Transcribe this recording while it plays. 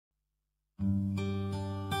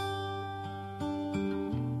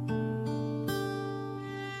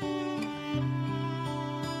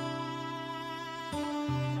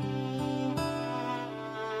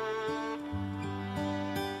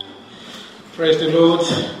Praise the Lord.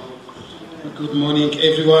 Good morning,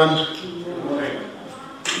 everyone. Good morning.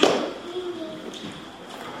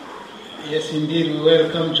 Yes, indeed, we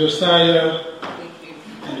welcome Josiah,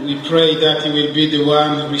 and we pray that he will be the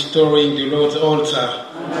one restoring the Lord's altar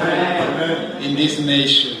in this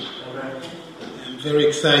nation. I'm very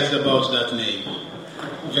excited about that name.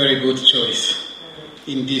 Very good choice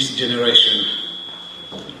in this generation.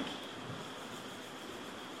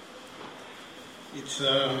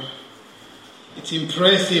 It's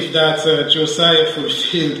impressive that Josiah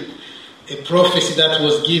fulfilled a prophecy that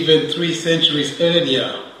was given 3 centuries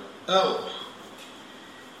earlier. Oh.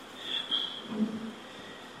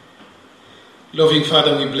 Loving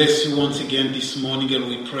Father, we bless you once again this morning, and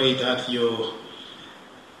we pray that your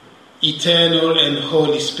eternal and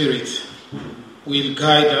Holy Spirit will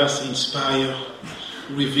guide us, inspire,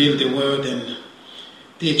 reveal the word, and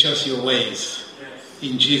teach us your ways.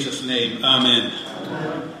 In Jesus' name, amen.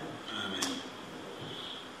 Amen.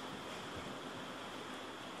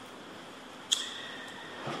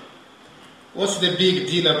 What's the big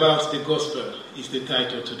deal about the gospel is the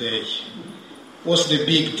title today. What's the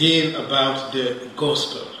big deal about the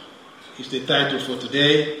gospel is the title for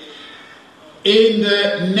today. In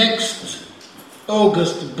the next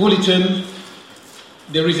August bulletin,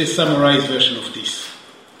 there is a summarized version of this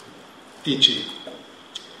teaching.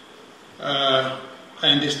 I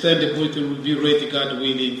understand the bulletin will be ready, God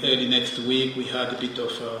willing, early next week. We had a bit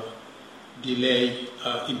of a delay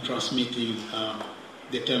in transmitting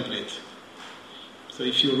the template. So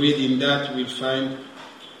if you read in that, we'll find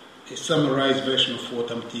a summarized version of what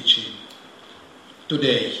I'm teaching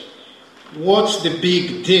today. What's the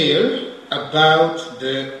big deal about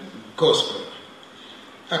the gospel?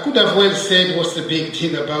 I could have well said, what's the big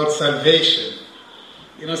deal about salvation?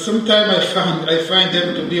 You know, sometimes I find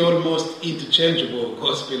them to be almost interchangeable,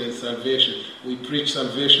 gospel and salvation. We preach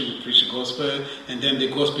salvation, we preach the gospel, and then the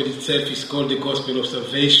gospel itself is called the gospel of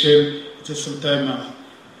salvation. It's just sometimes,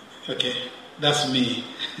 okay, that's me.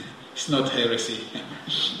 It's not heresy.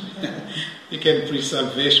 You can preach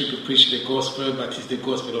salvation to preach the gospel, but it's the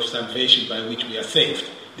gospel of salvation by which we are saved.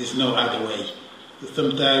 There's no other way.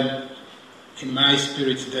 Sometimes in my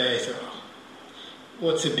spirit there, I say,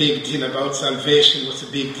 what's the big deal about salvation? What's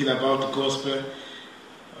the big deal about the gospel?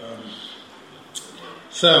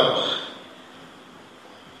 So,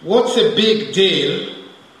 what's a big deal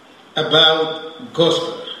about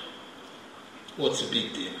gospel? What's a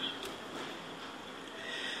big deal?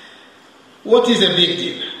 What is a big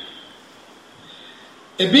deal?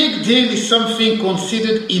 A big deal is something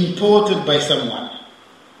considered important by someone.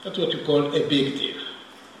 That's what you call a big deal.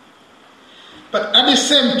 But at the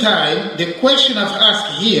same time, the question I've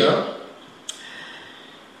asked here,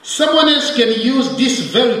 someone else can use this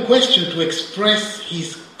very question to express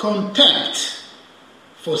his contempt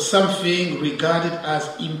for something regarded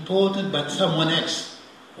as important by someone else.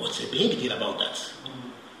 What's a big deal about that?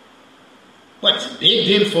 What's a big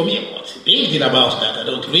deal for me? What's a big deal about that? I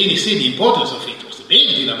don't really see the importance of it. What's a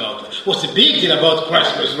big deal about that? What's a big deal about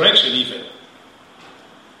Christ's resurrection even?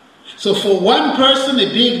 So for one person,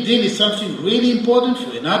 a big deal is something really important.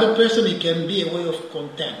 For another person, it can be a way of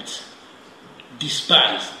contempt,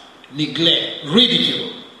 despise, neglect,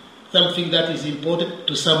 ridicule. Something that is important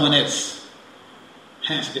to someone else.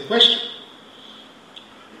 Hence the question.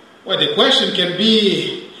 Well, the question can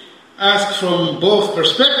be asked from both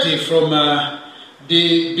perspectives, from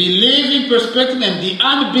the believing perspective and the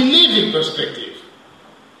unbelieving perspective.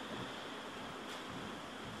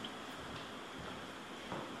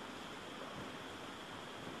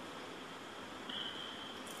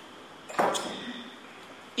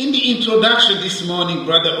 In the introduction this morning,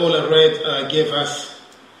 Brother Ola Red gave us,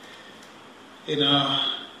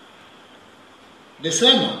 the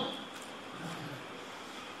sermon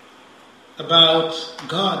about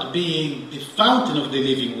God being the fountain of the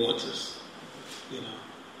living waters.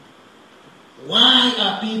 Why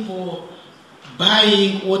are people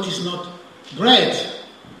buying what is not bread?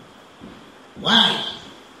 Why?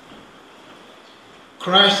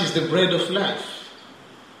 Christ is the bread of life.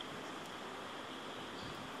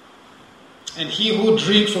 And he who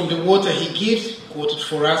drinks from the water he gives, quoted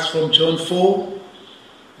for us from John 4,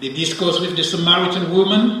 the discourse with the Samaritan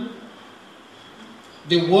woman,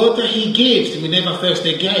 the water he gives will never thirst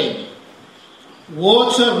again.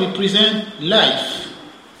 Water represents life.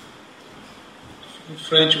 In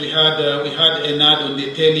French, we had an ad on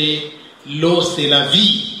the telly, l'eau c'est la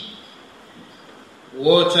vie.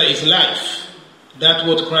 Water is life. That's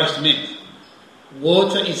what Christ meant.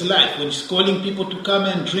 Water is life. When he's calling people to come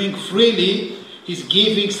and drink freely, he's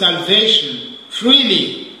giving salvation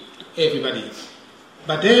freely to everybody.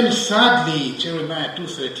 But then sadly, Jeremiah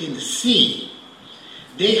 2:13, see,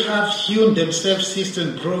 they have hewn themselves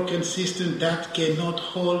cisterns, broken cisterns that can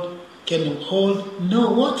hold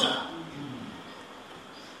no water.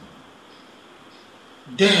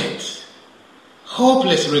 Dead,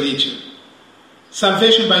 hopeless religion,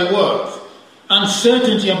 salvation by works,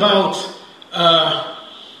 uncertainty about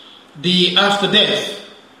the after death.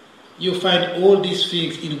 You find all these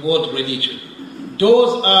things in world religion.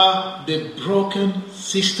 Those are the broken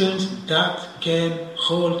cisterns that can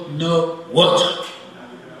hold no water.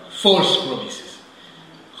 False promises,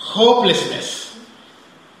 hopelessness,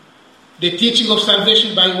 the teaching of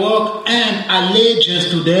salvation by work and allegiance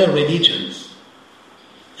to their religions.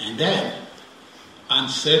 And then,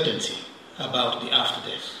 uncertainty about the after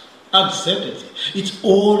death. Uncertainty. It's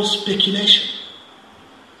all speculation.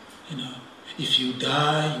 If you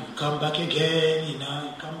die, you come back again, you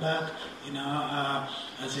come back,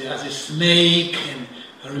 as a snake. And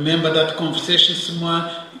I remember that conversation, someone,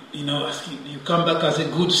 asking, you come back as a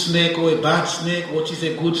good snake or a bad snake. What is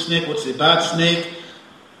a good snake? What's a bad snake?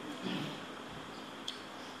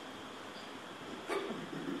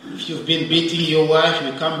 If you've been beating your wife,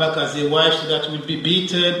 you come back as a wife so that will be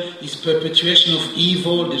beaten. It's perpetuation of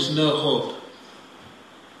evil. There's no hope.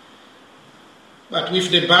 But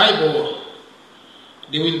with the Bible,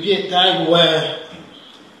 there will be a time where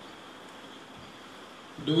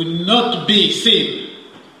there will not be sin.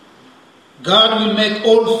 God will make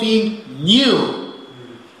all things new.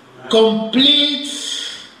 Complete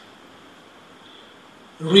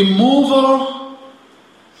removal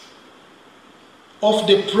of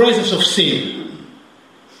the presence of sin.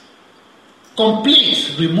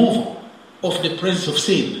 Complete removal of the presence of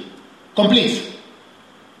sin. Complete.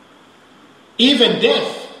 Even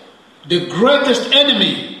death, the greatest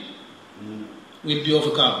enemy, will be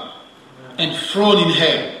overcome and thrown in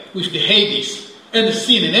hell with the Hades and the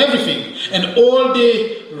sin and everything and all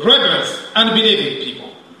the rebels, unbelieving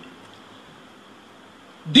people.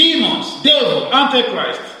 Demons, devil,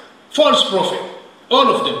 antichrist, false prophet, all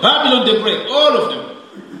of them, Babylon the Great, all of them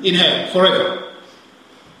in hell forever.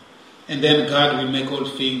 And then God will make all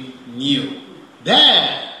things new.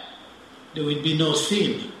 There will be no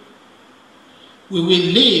sin. We will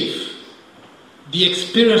live the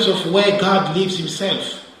experience of where God lives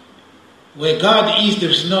himself. Where God is, there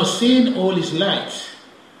is no sin, all is light.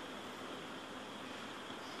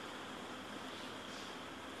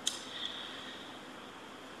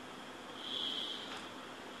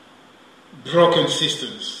 Broken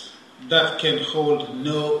systems that can hold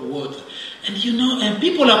no water. And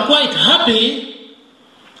people are quite happy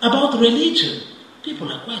about religion.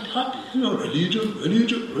 People are quite happy. Religion. We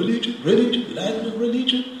like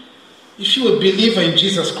religion. If you're a believer in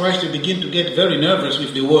Jesus Christ, you begin to get very nervous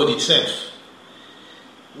with the word itself.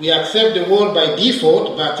 We accept the word by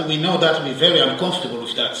default, but we know that we're very uncomfortable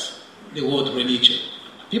with that, the word religion.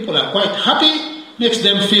 People are quite happy, makes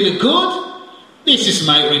them feel good. This is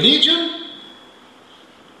my religion.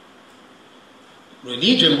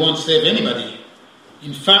 Religion won't save anybody.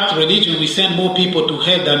 In fact, religion will send more people to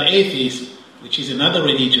hell than atheists, which is another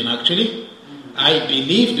religion actually. I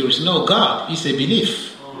believe there is no God. It's a belief.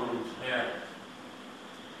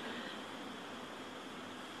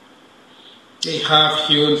 They have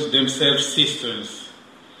hewn themselves cisterns,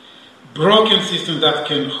 broken cisterns that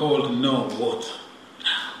can hold no water.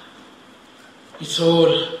 It's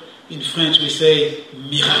all, in French we say,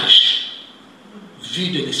 mirage,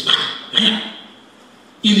 vue de l'esprit, rien,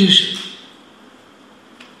 illusion.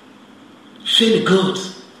 Feel good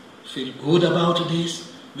about this,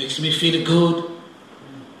 makes me feel good.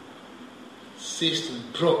 Cisterns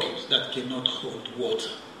broken that cannot hold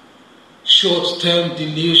water. Short-term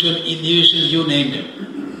delusion, illusion, you name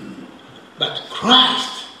them. But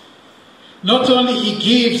Christ, not only he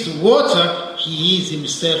gives water, he is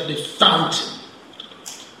himself the fountain,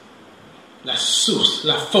 la source,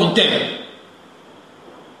 la fontaine.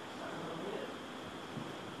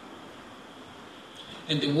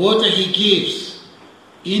 And the water he gives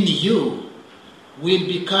in you will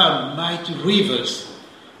become mighty rivers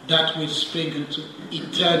that will spring into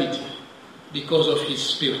eternity because of his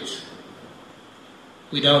Spirit.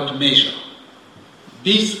 Without measure.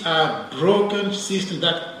 These are broken systems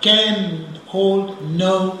that can hold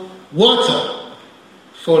no water.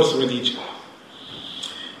 False religion.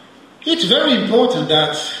 It's very important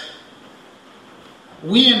that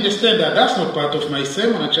we understand that that's not part of my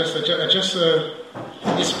sermon.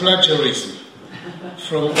 It's plagiarism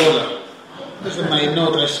from Ola. This is my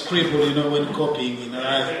note I scribble, when copying,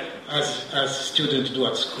 as students do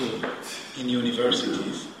at school, in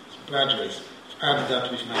universities. It's plagiarism. Add that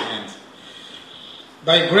with my hands.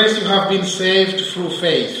 By grace you have been saved through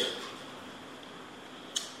faith.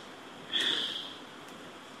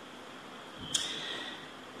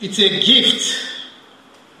 It's a gift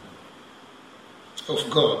of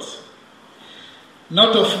God,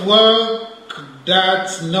 not of work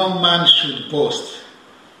that no man should boast.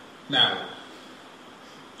 Now,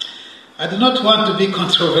 I do not want to be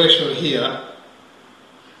controversial here.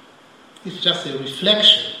 It's just a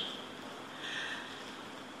reflection.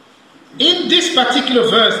 In this particular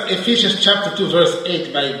verse, Ephesians chapter 2, verse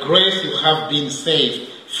 8, by grace you have been saved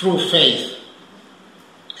through faith.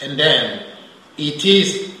 And then, it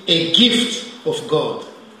is a gift of God.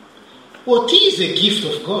 What is a gift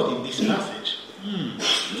of God in this passage?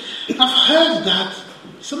 I've heard that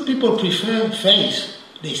some people prefer faith.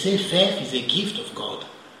 They say faith is a gift of God.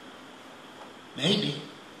 Maybe.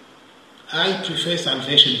 I prefer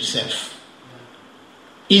salvation itself.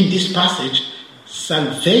 In this passage,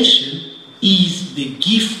 salvation is the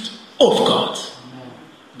gift of God,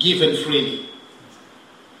 given freely.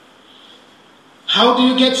 How do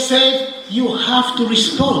you get saved? You have to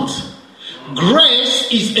respond.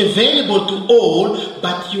 Grace is available to all,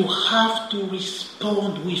 but you have to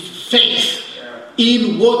respond with faith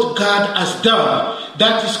in what God has done.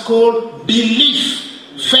 That is called belief.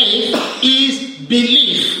 Faith is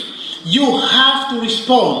belief. You have to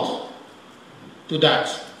respond to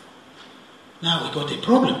that. Now we got a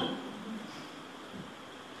problem.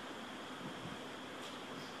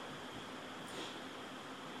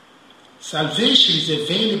 Salvation is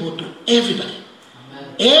available to everybody.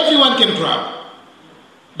 Amen. Everyone can grab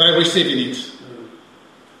by receiving it.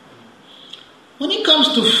 When it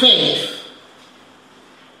comes to faith,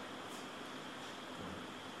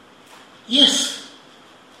 yes,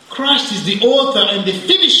 Christ is the author and the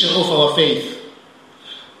finisher of our faith.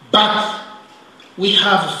 But we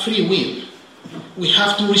have free will. We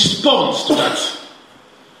have to respond to that.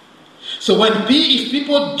 So if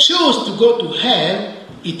people choose to go to hell,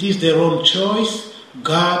 it is their own choice.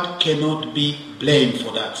 God cannot be blamed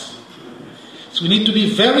for that. So we need to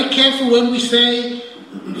be very careful when we say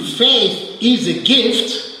faith is a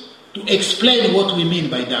gift to explain what we mean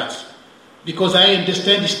by that. Because I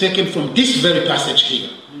understand it's taken from this very passage here.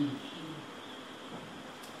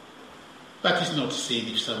 But it's not sin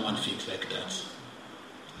if someone thinks like that.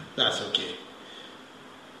 That's okay.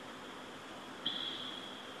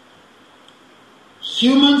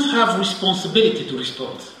 Humans have responsibility to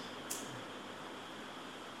respond.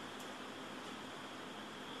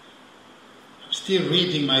 I'm still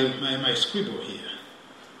reading my scribble here.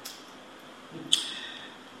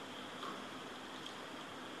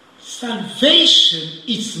 Salvation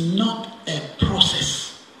is not a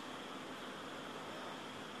process.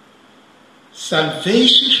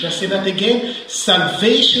 Salvation, should I say that again?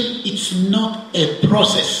 Salvation is not a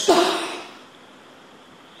process.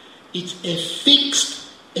 It's a fixed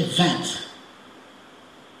event.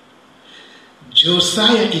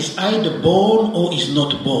 Josiah is either born or is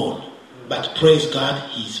not born. But praise God,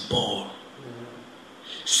 he's born.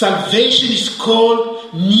 Salvation is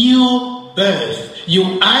called new birth.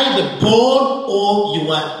 You either born or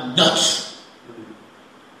you are not.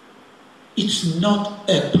 It's not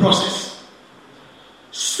a process.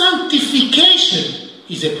 Sanctification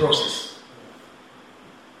is a process.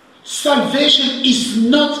 Salvation is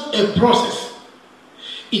not a process.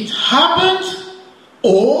 It happened,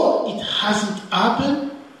 or it hasn't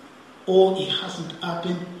happened, or it hasn't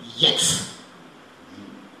happened yet.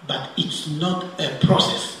 But it's not a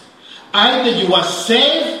process. Either you are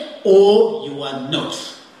saved or you are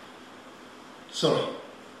not. Sorry.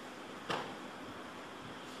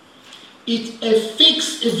 It's a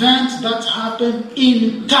fixed event that happened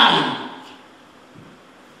in time.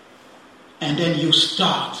 And then you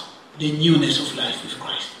start the newness of life with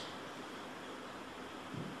Christ.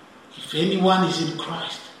 If anyone is in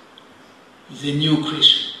Christ, is a new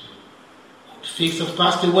creation. All things have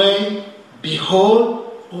passed away.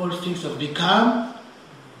 Behold, all things have become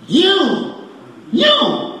new.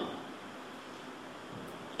 New.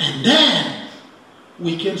 And then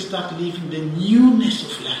we can start living the newness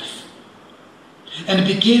of life and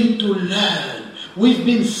begin to learn. We've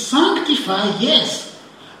been sanctified, yes.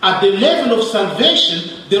 At the level of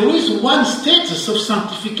salvation, there is one status of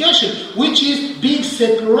sanctification, which is being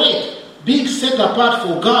separate, being set apart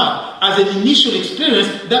for God as an initial experience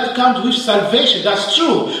that comes with salvation. That's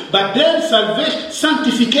true. But then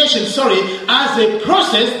sanctification, as a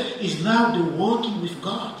process, is now the walking with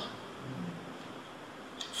God.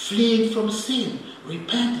 Fleeing from sin,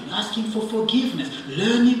 repenting, asking for forgiveness,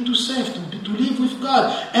 learning to serve, to live with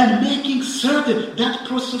God, and making certain that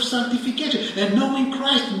process of sanctification, and knowing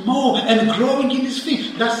Christ more and growing in His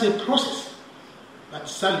faith. That's a process. But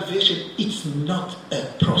salvation, it's not a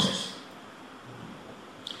process.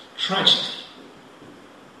 Tragically.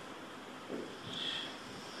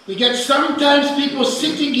 We get sometimes people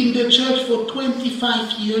sitting in the church for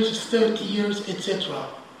 25 years, 30 years, etc.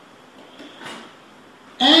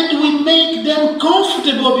 And we make them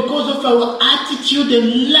comfortable because of our attitude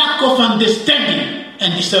and lack of understanding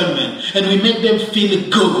and discernment. And we make them feel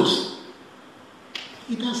good.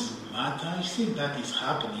 It doesn't matter. I see that is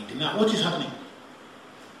happening. Now, what is happening?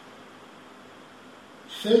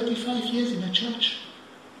 35 years in a church.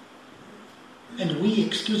 And we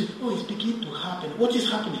excuse it. Oh, it's beginning to happen. What is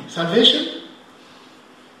happening? Salvation?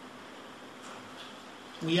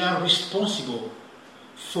 We are responsible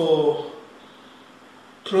for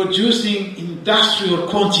producing industrial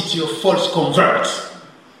quantity of false converts.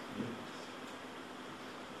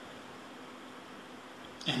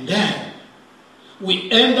 And then we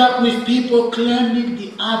end up with people claiming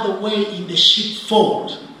the other way in the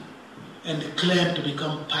sheepfold and claim to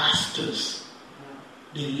become pastors.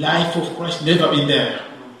 The life of Christ never been there.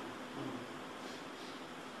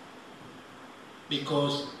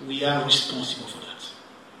 Because we are responsible for that.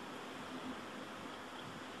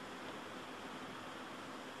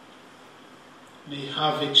 May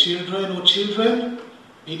have a children or children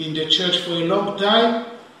been in the church for a long time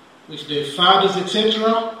with their fathers,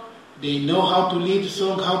 etc. They know how to lead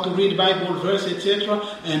song, how to read Bible verse, etc.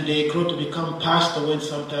 And they grow to become pastor when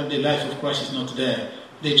sometimes the life of Christ is not there.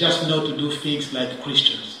 They just know to do things like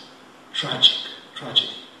Christians.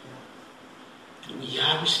 Tragedy. We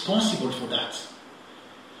are responsible for that.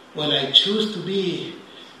 Well, I choose to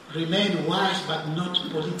remain wise but not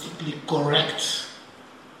politically correct.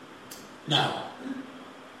 Now,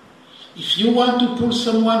 if you want to pull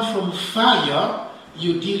someone from fire,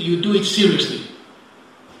 you do it seriously.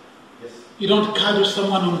 Yes. You don't cuddle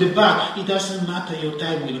someone on the back. It doesn't matter, your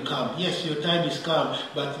time will come. Yes, your time is come,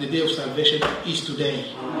 but the day of salvation is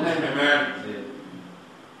today. Amen.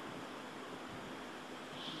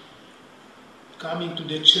 Coming to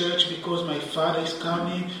the church because my father is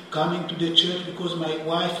coming to the church because my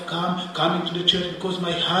wife coming to the church because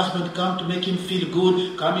my husband come to make him feel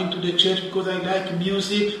good, coming to the church because I like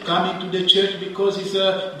music, coming to the church because it's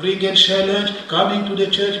a brilliant challenge, coming to the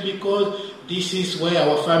church because this is where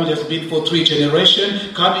our family has been for 3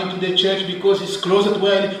 generations, coming to the church because it's closer to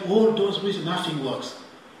where I live. All those reasons, nothing works.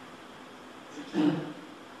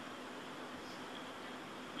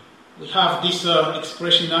 We have this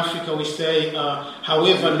expression in Africa, we say,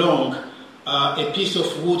 however long a piece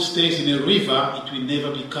of wood stays in a river, it will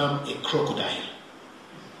never become a crocodile.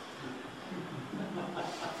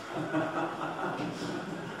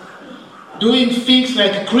 Doing things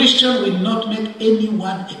like a Christian will not make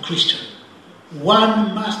anyone a Christian.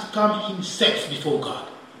 One must come himself before God.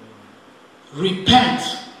 Repent,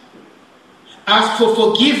 ask for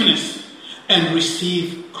forgiveness, and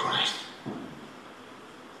receive Christ.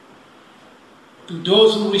 To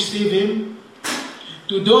those who receive him,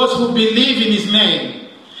 to those who believe in his name,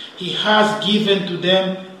 he has given to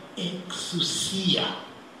them exousia,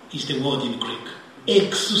 is the word in Greek.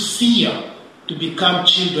 Exousia, to become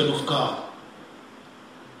children of God.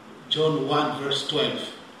 John 1 verse 12.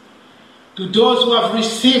 To those who have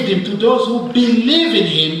received him, to those who believe in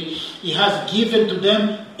him, he has given to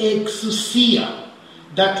them exousia,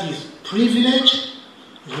 that is privilege,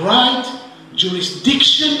 right,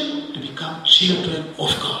 jurisdiction to become children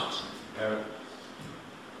of God.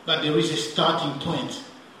 But there is a starting point.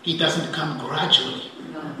 It doesn't come gradually.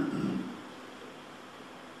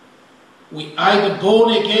 We either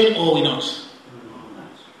born again or we're not.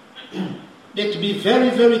 We have to be very,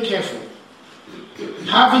 very careful.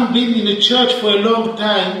 Having been in the church for a long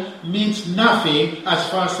time means nothing as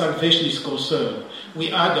far as salvation is concerned.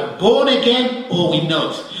 We are either born again or we're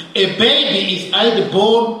not. A baby is either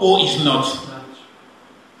born or is not.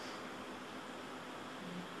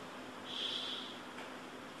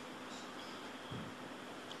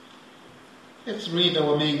 Let's read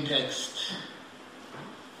our main text.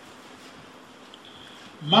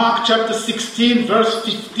 Mark chapter 16, verse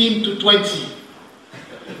 15 to 20.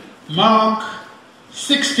 Mark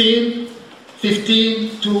 16,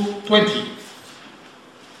 15 to 20.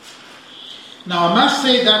 Now I must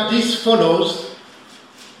say that this follows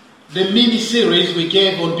the mini-series we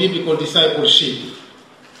gave on biblical discipleship.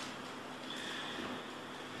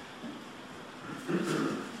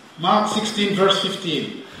 Mark 16, verse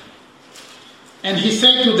 15. And he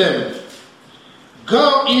said to them,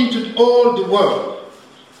 "Go into all the world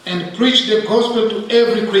and preach the gospel to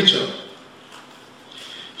every creature.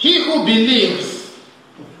 He who believes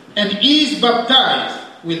and is baptized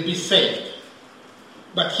will be saved,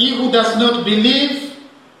 but he who does not believe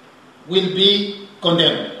will be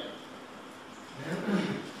condemned.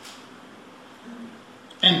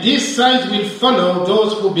 And these signs will follow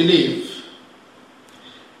those who believe.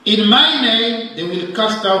 In my name they will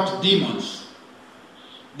cast out demons.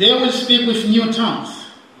 They will speak with new tongues.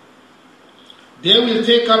 They will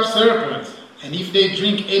take up serpents, and if they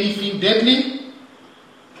drink anything deadly,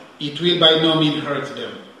 it will by no means hurt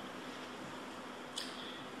them.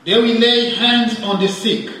 They will lay hands on the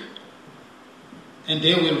sick, and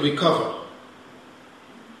they will recover.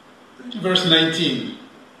 Verse 19.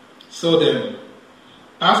 So then,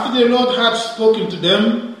 after the Lord had spoken to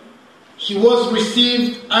them, he was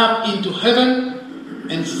received up into heaven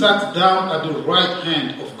and sat down at the right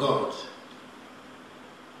hand of God.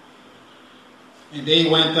 And they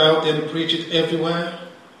went out and preached everywhere,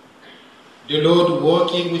 the Lord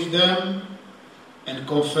working with them and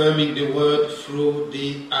confirming the word through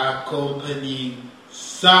the accompanying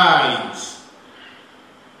signs.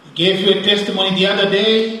 I gave you a testimony the other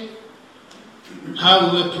day,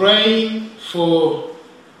 how we were praying for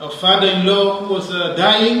our father-in-law who was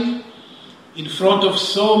dying in front of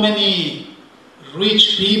so many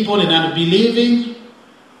rich people and unbelieving.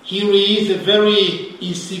 Here he is, a very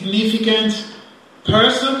insignificant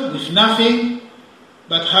person with nothing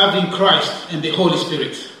but having Christ and the Holy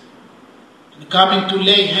Spirit. And coming to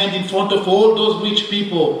lay hand in front of all those rich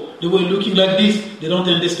people, they were looking like this, they don't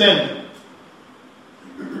understand.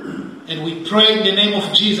 And we prayed in the name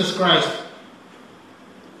of Jesus Christ.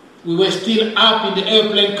 We were still up in the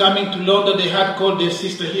airplane coming to London. They had called their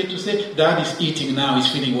sister here to say, Dad is eating now,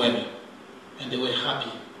 he's feeling well. And they were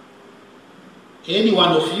happy. Any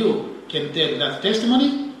one of you can tell that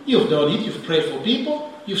testimony. You've done it, you've prayed for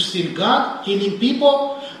people, you've seen God healing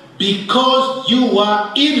people because you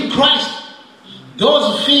are in Christ.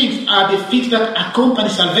 Those things are the things that accompany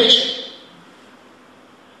salvation.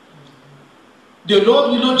 The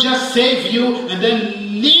Lord will not just save you and then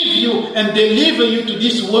leave you and deliver you to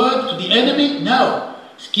this world, to the enemy. No.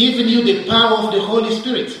 It's giving you the power of the Holy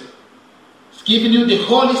Spirit. It's giving you the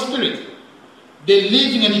Holy Spirit, the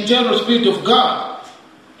living and eternal Spirit of God,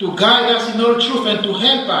 to guide us in all truth and to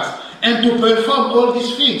help us and to perform all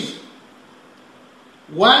these things.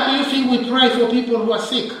 Why do you think we pray for people who are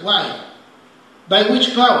sick? Why? By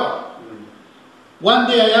which power? One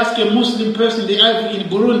day I asked a Muslim person in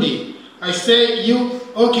Burundi, I say, you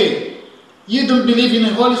don't believe in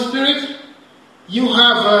the Holy Spirit? You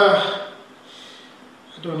have, I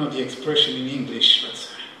don't know the expression in English,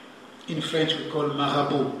 but in French we call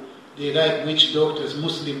marabout. They like witch doctors,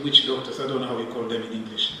 Muslim witch doctors. I don't know how we call them in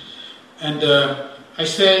English. And I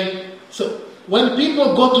say, so when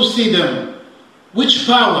people go to see them, which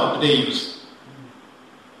power do they use?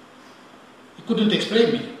 He couldn't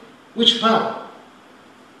explain me. Which power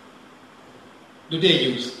do they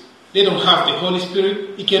use? They don't have the Holy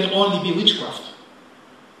Spirit. It can only be witchcraft.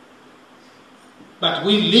 But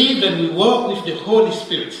we live and we walk with the Holy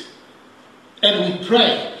Spirit. And we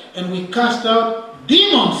pray and we cast out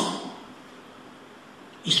demons.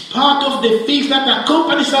 It's part of the things that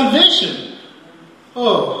accompany salvation.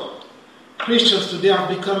 Oh, Christians today have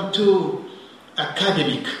become too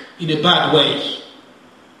academic in a bad way.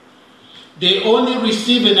 They only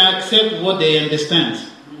receive and accept what they understand.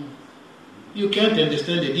 You can't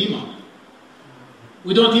understand a demon.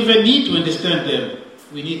 We don't even need to understand them.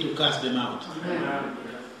 We need to cast them out.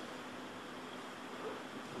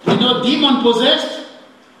 We're not demon possessed.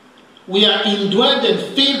 We are indwelled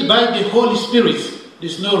and filled by the Holy Spirit.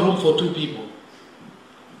 There's no room for two people.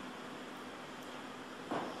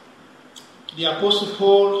 The Apostle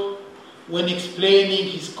Paul, when explaining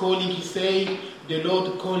his calling, he said, the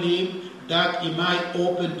Lord called him that he might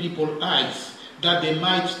open people's eyes, that they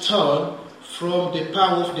might turn from the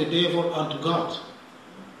power of the devil unto God.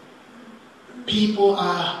 People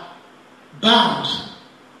are bound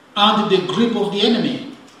under the grip of the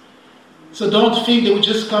enemy. So don't think they will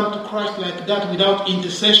just come to Christ like that without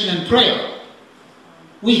intercession and prayer.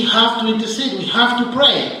 We have to intercede, we have to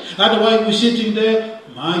pray. Otherwise we're sitting there,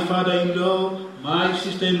 my father-in-law, my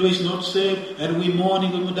sister-in-law is not saved, and we're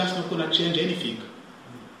mourning, that's not going to change anything.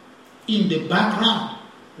 In the background,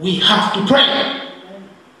 we have to pray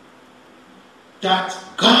that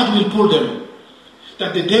God will pull them,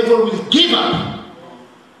 that the devil will give up.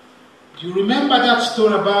 Do you remember that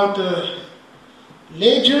story about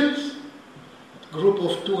Legion? Group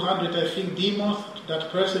of 200, I think, demons,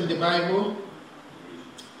 that person in the Bible?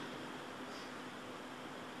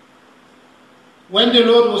 When the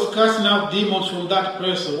Lord was casting out demons from that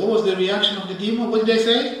person, what was the reaction of the demon? What did they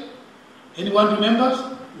say? Anyone remembers?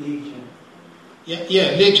 Legion.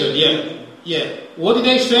 Yeah, Legion, yeah. What did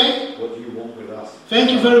they say? What do you want with us?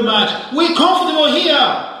 Thank you very much. We're comfortable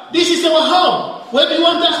here. This is our home. Where do you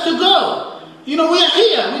want us to go? We are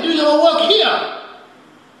here. We're doing our work here.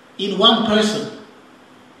 In one person,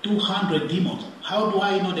 200 demons. How do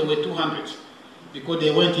I know there were 200? Because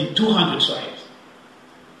they went in 200 tribes.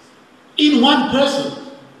 In one person.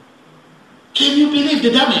 Can you believe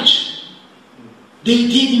the damage they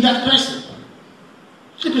did in that person?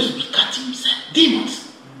 The person cut himself.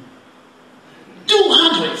 Demons.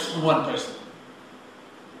 200 on one person.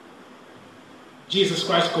 Jesus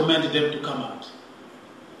Christ commanded them to come out.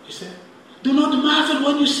 He said, do not marvel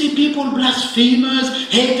when you see people blasphemers,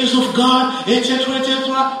 haters of God, etc.,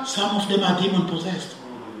 etc. Some of them are demon-possessed.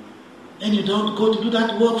 And you don't go to do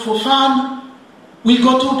that work for fun. We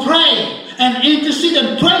go to pray and intercede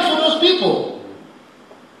and pray for those people.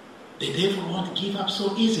 The devil won't give up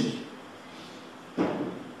so easily.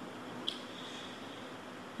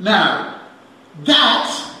 Now,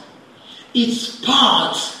 that is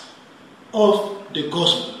part of the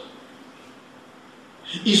gospel.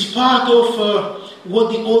 It's part of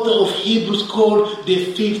what the author of Hebrews called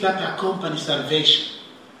the things that accompany salvation.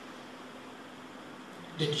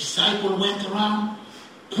 The disciple went around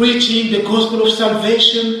preaching the gospel of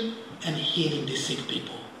salvation and healing the sick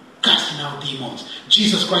people, casting out demons.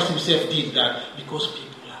 Jesus Christ himself did that because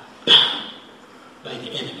people are bound by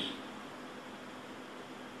the enemy.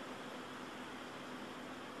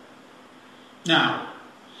 Now,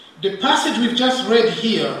 the passage we've just read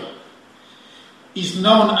here is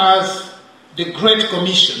known as the Great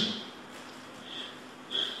Commission.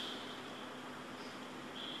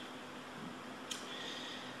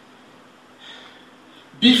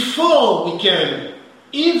 Before we can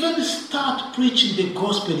even start preaching the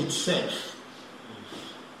gospel itself,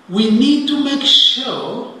 we need to make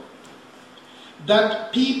sure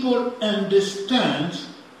that people understand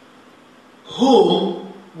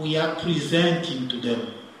whom we are presenting to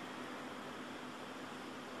them.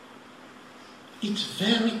 It's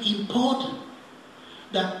very important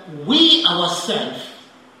that we ourselves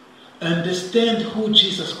understand who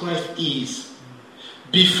Jesus Christ is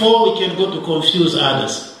before we can go to confuse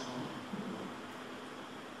others.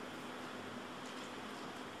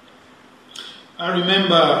 I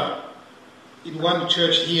remember in one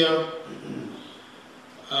church here,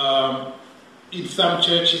 in some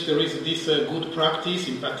churches there is this good practice,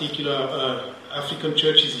 in particular African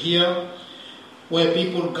churches here, where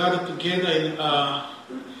people gather together on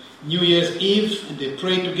New Year's Eve and they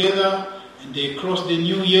pray together and they cross the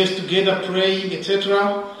New Year's together praying,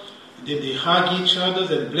 etc. And then they hug each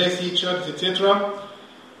other and bless each other, etc.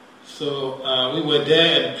 So we were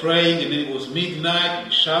there and praying, and then it was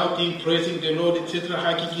midnight, shouting, praising the Lord, etc.,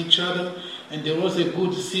 hugging each other. And there was a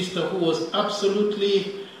good sister who was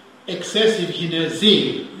absolutely excessive in her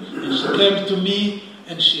zeal. And she came to me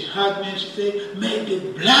and she hugged me and she said, may the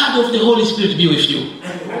blood of the Holy Spirit be with you.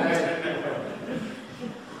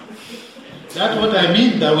 That's what I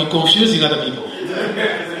mean, that we're confusing other people.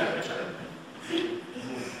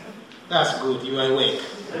 That's good, you are awake.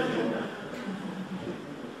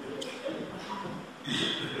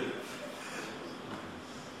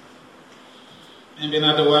 And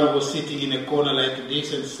another one was sitting in a corner like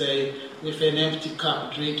this and say, with an empty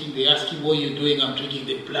cup drinking, they ask him, what are you doing? I'm drinking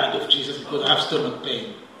the blood of Jesus because I have stomach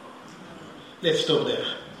pain. Let's stop there.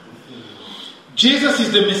 Jesus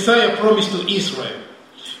is the Messiah promised to Israel,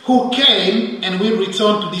 who came and will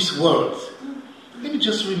return to this world. Let me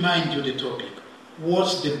just remind you the topic.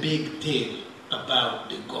 What's the big deal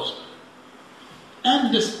about the gospel?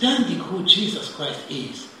 Understanding who Jesus Christ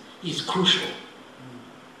is crucial.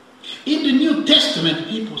 In the New Testament,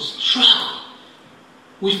 people struggle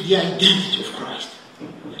with the identity of Christ.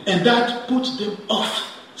 And that puts them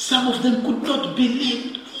off. Some of them could not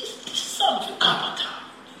believe, he's the son of a carpenter.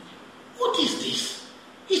 What is this?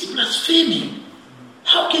 He's blaspheming.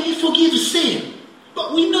 How can he forgive sin?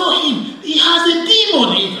 But we know him. He has a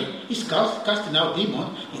demon even. He's casting out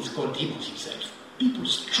demons. He's called demons himself. People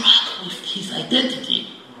struggle with his identity.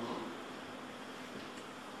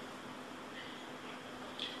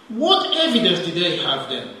 What evidence did they have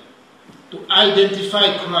then to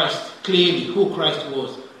identify Christ clearly, who Christ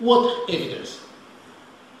was? What evidence?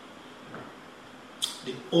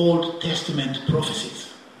 The Old Testament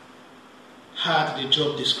prophecies had the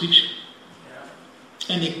job description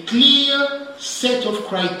and a clear set of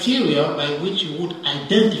criteria by which you would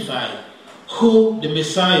identify who the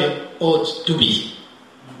Messiah ought to be.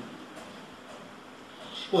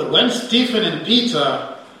 Well, when Stephen and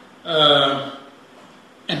Peter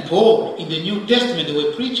and Paul in the New Testament, they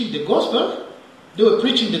were preaching the gospel. They were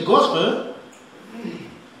preaching the gospel,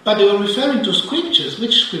 but they were referring to scriptures.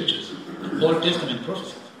 Which scriptures? Old Testament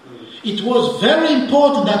prophecies. It was very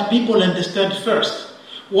important that people understand first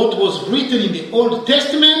what was written in the Old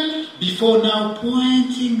Testament before now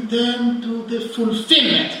pointing them to the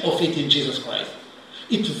fulfillment of it in Jesus Christ.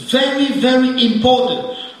 It's very, very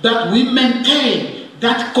important that we maintain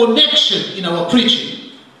that connection in our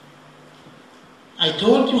preaching. I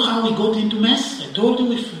told you how we got into mess. I told you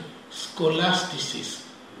with scholasticism.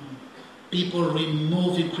 People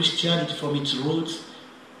removing Christianity from its roots,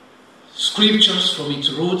 scriptures from its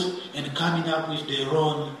roots, and coming up with their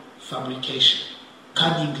own fabrication,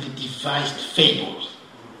 cunningly devised fables.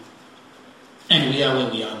 And we are where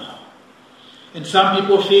we are now. And some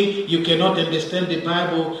people think you cannot understand the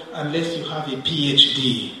Bible unless you have a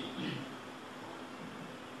PhD.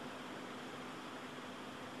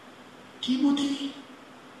 Timothy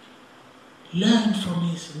learned from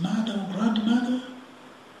his mother or grandmother.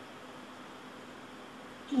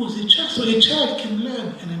 He was a child, so a child can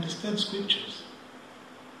learn and understand scriptures.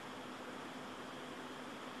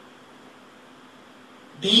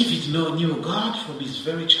 David knew God from his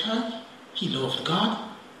very child. He loved God.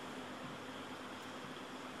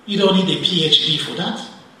 You don't need a PhD for that.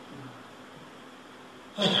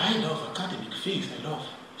 Well, I love academic things. I love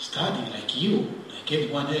studying like you, like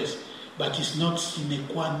everyone else. But it's not sine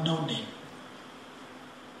qua non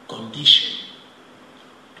condition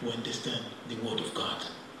to understand the Word of God.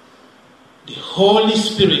 The Holy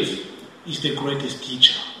Spirit is the greatest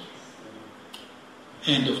teacher.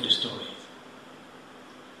 End of the story.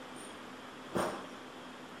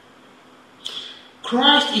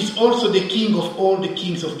 Christ is also the King of all the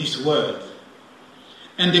kings of this world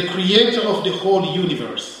and the creator of the whole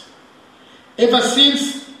universe. Ever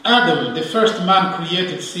since Adam, the first man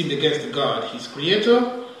created, sinned against God, his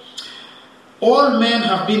creator, all men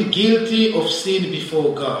have been guilty of sin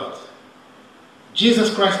before God.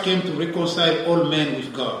 Jesus Christ came to reconcile all men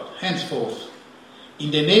with God. Henceforth,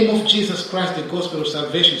 in the name of Jesus Christ, the gospel of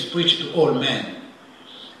salvation is preached to all men.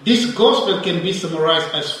 This gospel can be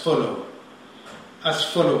summarized as follows.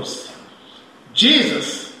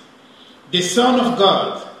 Jesus, the Son of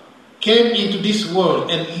God, came into this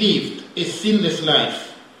world and lived a sinless life.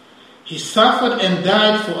 He suffered and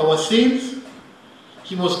died for our sins.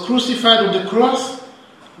 He was crucified on the cross,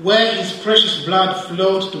 where his precious blood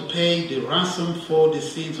flowed to pay the ransom for the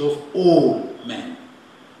sins of all men.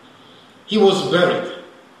 He was buried,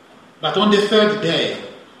 but on the third day,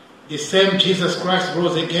 the same Jesus Christ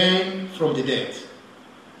rose again from the dead.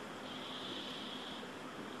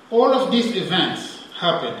 All of these events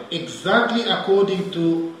happened exactly according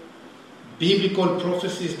to biblical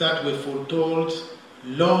prophecies that were foretold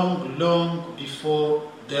long, long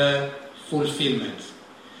before their fulfillment.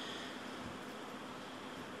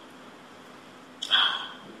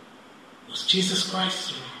 Was Jesus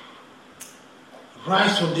Christ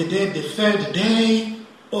rise from the dead the third day,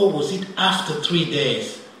 or was it after 3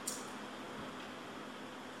 days?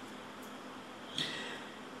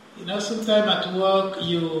 You know, sometime at work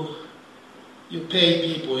you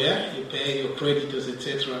pay people, yeah? You pay your creditors,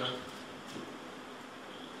 etc.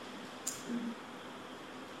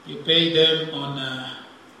 You pay them on,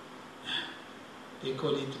 they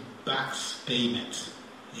call it backs payment,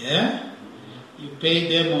 yeah? You pay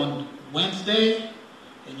them on Wednesday,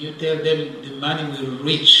 and you tell them the money will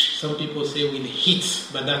reach. Some people say will hit,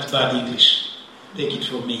 but that's bad English. Take it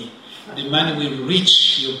from me. The money will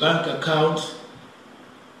reach your bank account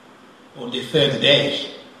on the third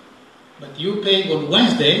day. But you pay on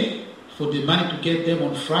Wednesday for the money to get them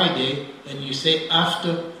on Friday, and you say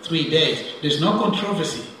after 3 days. There's no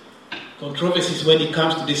controversy. Controversy is when it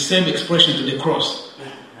comes to the same expression, to the cross.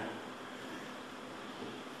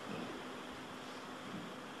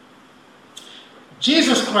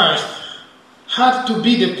 Jesus Christ had to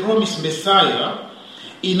be the promised Messiah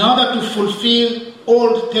in order to fulfill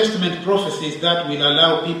Old Testament prophecies that will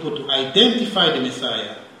allow people to identify the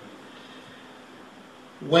Messiah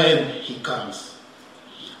when he comes.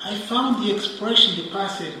 I found the expression, the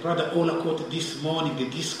passage Brother Ola quoted this morning, the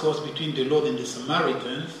discourse between the Lord and the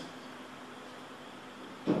Samaritans.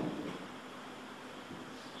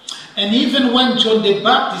 And even when John the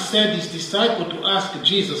Baptist sent his disciple to ask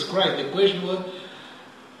Jesus Christ, the question was,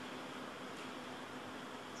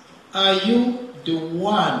 are you the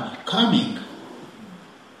one coming?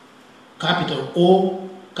 Capital O,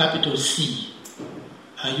 capital C.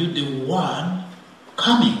 Are you the one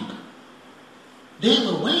coming? They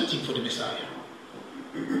were waiting for the Messiah.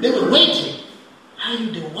 They were waiting. Are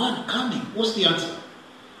you the one coming? What's the answer?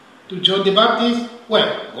 To John the Baptist?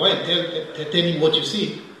 Well, go ahead, tell him what you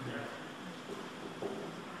see.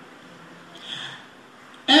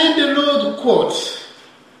 And the Lord quotes,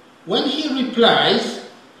 when he replies,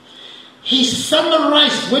 he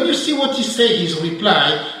summarized. When you see what he said, his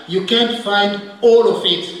reply, you can't find all of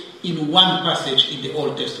it in one passage in the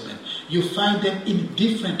Old Testament. You find them in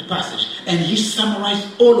different passages, and he summarized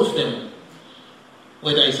all of them.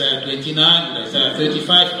 Whether Isaiah 29, whether Isaiah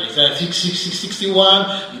 35, whether Isaiah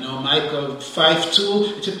 61, Micah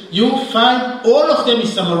 5:2, you find all of them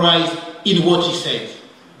is summarized in what he said.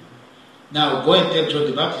 Now go and tell John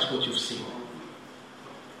the Baptist what you've seen.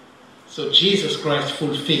 So Jesus Christ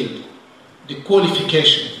fulfilled the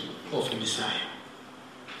qualification of the Messiah.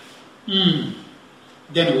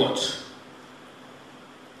 Then what?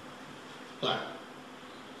 Well,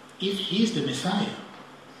 if he's the Messiah,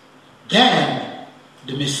 then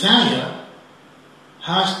the Messiah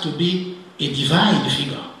has to be a divine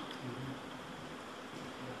figure.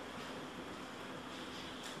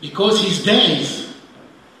 Because his days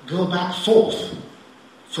go back forth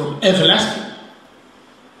from everlasting.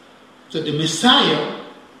 So the Messiah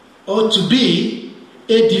ought to be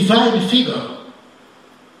a divine figure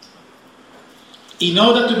in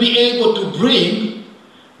order to be able to bring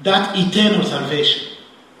that eternal salvation.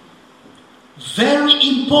 Very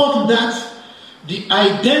important that the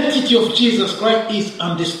identity of Jesus Christ is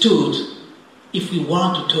understood if we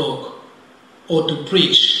want to talk or to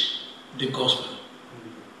preach the gospel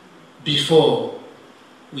before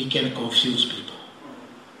we can confuse people.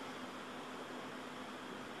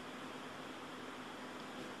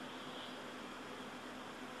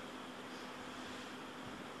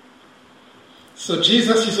 So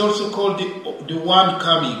Jesus is also called the one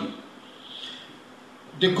coming.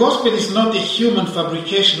 The gospel is not a human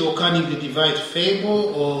fabrication or cunningly devised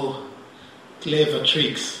fable or clever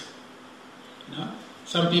tricks.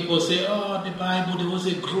 Some people say, the Bible, there was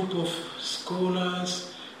a group of scholars,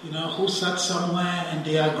 who sat somewhere and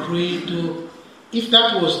they agreed to... If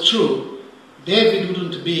that was true, David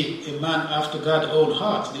wouldn't be a man after God's own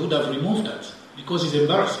heart. They would have removed that because it's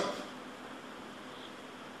embarrassing.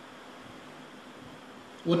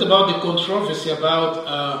 What about the controversy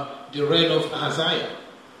about the reign of Ahaziah?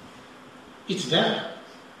 It's there.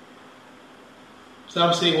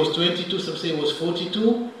 Some say it was 22, some say it was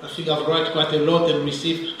 42. I think I've read quite a lot and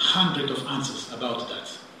received hundreds of answers about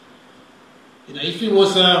that. If it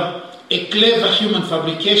was a clever human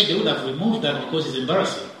fabrication, they would have removed that because it's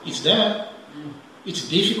embarrassing. It's there. It's a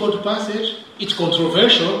difficult passage. It's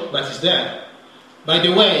controversial, but it's there. By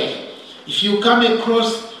the way, if you come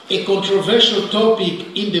across a controversial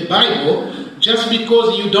topic in the Bible, just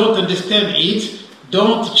because you don't understand it,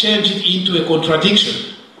 don't change it into a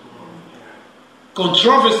contradiction.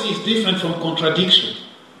 Controversy is different from contradiction.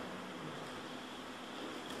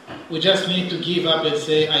 We just need to give up and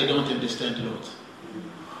say, I don't understand, Lord.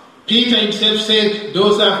 Peter himself said,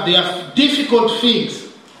 they are difficult things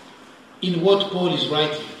in what Paul is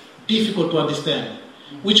writing. Difficult to understand.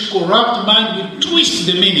 Which corrupt mind will twist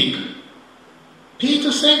the meaning.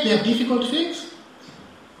 Peter said they are difficult things.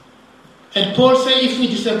 And Paul said, if we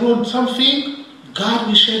disagree on something, God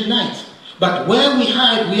will shed light. But where we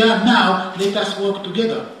are now, let us work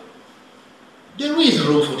together. There is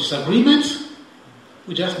room for disagreements.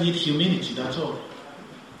 We just need humility, that's all.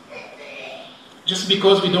 Just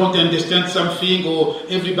because we don't understand something or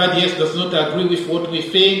everybody else does not agree with what we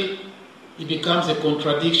think, it becomes a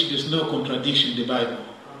contradiction. There's no contradiction in the Bible.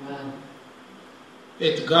 Amen.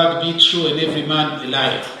 Let God be true and every man a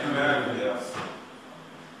liar. Amen. Yes.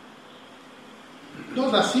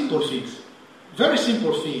 Those are simple things. Very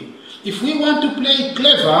simple thing. If we want to play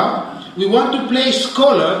clever, we want to play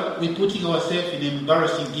scholar, we're putting ourselves in an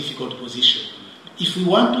embarrassing, difficult position. If we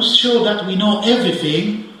want to show that we know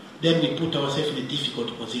everything, then we put ourselves in a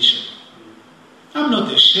difficult position. I'm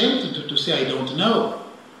not ashamed to say I don't know.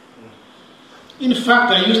 In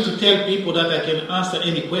fact, I used to tell people that I can answer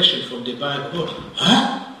any question from the Bible.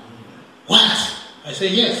 Huh? What? I say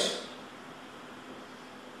yes.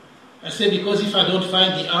 I say because if I don't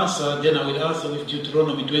find the answer, then I will answer with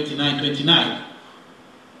Deuteronomy 29:29.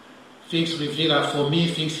 Things revealed are for me,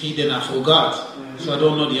 things hidden are for God. So I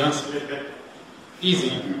don't know the answer.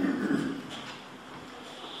 Easy.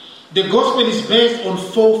 The gospel is based on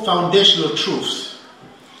 4 foundational truths.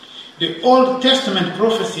 The Old Testament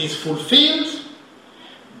prophecy is fulfilled.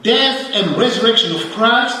 Death and resurrection of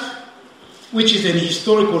Christ, which is an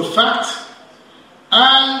historical fact.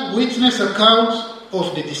 Eyewitness account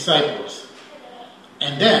of the disciples.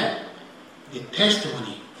 And then the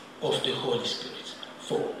testimony of the Holy Spirit.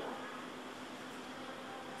 4.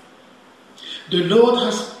 The Lord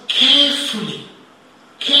has carefully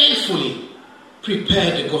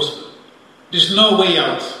prepared the gospel. There's no way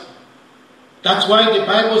out. That's why the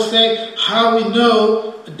Bible says how we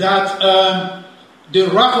know that the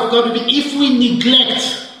wrath of God will be if we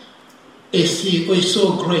neglect a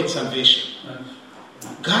so great salvation.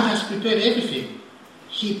 God has prepared everything.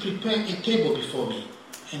 He prepared a table before me,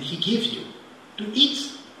 and He gives you to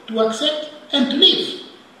eat, to accept, and to live.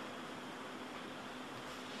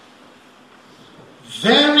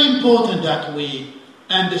 Very important that we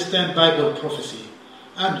understand Bible prophecy.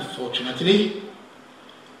 Unfortunately,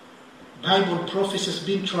 Bible prophecy has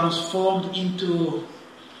been transformed into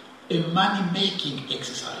a money-making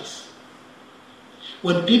exercise.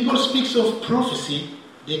 When people speak of prophecy,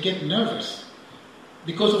 they get nervous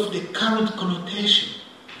because of the current connotation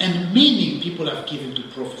and meaning people have given to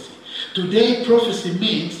prophecy. Today, prophecy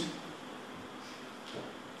means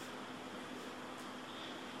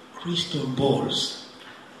crystal balls.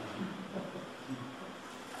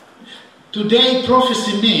 Today,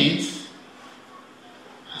 prophecy means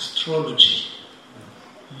astrology,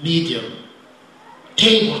 medium,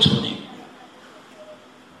 table turning,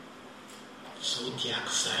 zodiac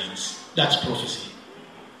signs. That's prophecy.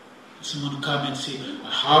 Someone come and say, I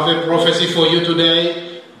have a prophecy for you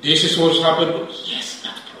today. This is what's happened. Yes,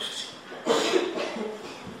 that's prophecy.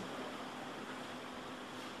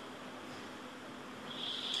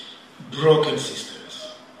 Broken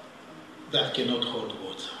sisters that cannot hold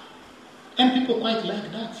water. And people quite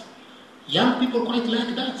like that. Young people quite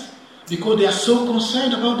like that. Because they are so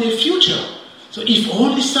concerned about their future. So if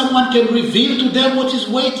only someone can reveal to them what is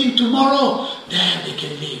waiting tomorrow, then they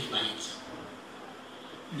can live by it.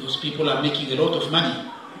 Those people are making a lot of money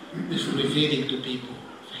with revealing to people.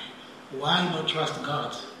 Why not trust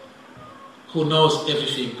God, who knows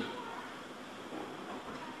everything?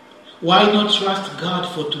 Why not trust God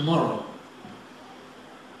for tomorrow?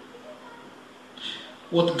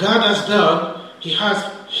 What God has done, He has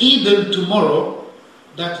hidden tomorrow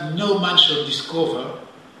that no man shall discover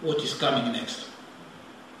what is coming next,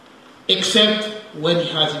 except when He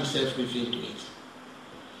has Himself revealed to it.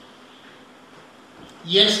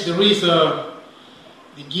 Yes, there is the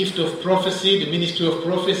gift of prophecy, the ministry of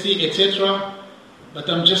prophecy, etc. But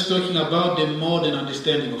I'm just talking about the modern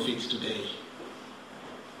understanding of it today.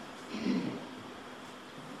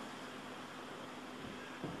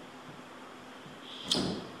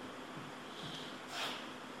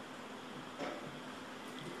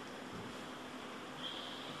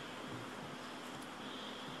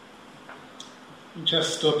 I'm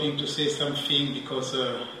just stopping to say something because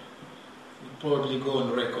we'll probably go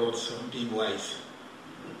on record, so I'm being wise.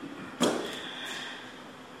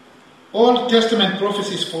 Old Testament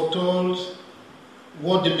prophecies foretold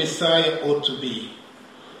what the Messiah ought to be.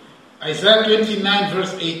 Isaiah 29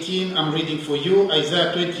 verse 18, I'm reading for you.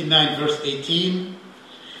 Isaiah 29 verse 18.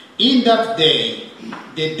 In that day,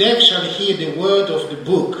 the deaf shall hear the word of the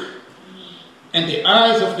book, and the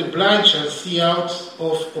eyes of the blind shall see out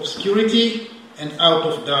of obscurity and out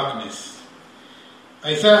of darkness.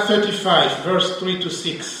 Isaiah 35 verse 3 to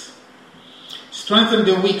 6. Strengthen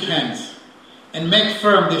the weak hands, and make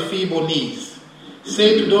firm the feeble knees.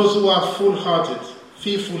 Say to those who are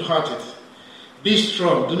fearful-hearted, be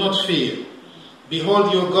strong, do not fear.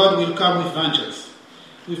 Behold, your God will come with vengeance,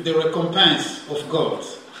 with the recompense of God.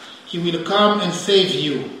 He will come and save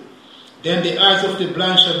you. Then the eyes of the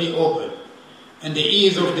blind shall be opened, and the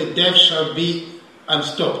ears of the deaf shall be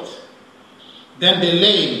unstopped. Then the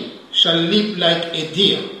lame shall leap like a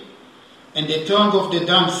deer, and the tongue of the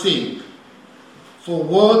dumb sing. For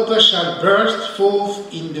water shall burst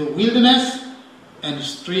forth in the wilderness, and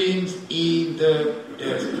streams in the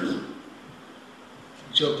desert.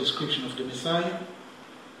 Job description of the Messiah.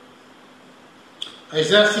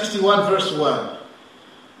 Isaiah 61 verse 1.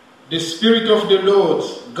 The Spirit of the Lord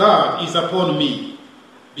God is upon me,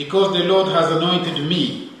 because the Lord has anointed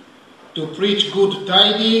me to preach good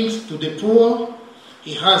tidings to the poor.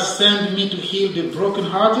 He has sent me to heal the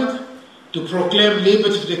brokenhearted, to proclaim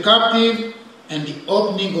liberty to the captive, and the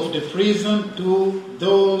opening of the prison to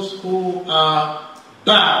those who are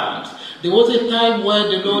bound. There was a time where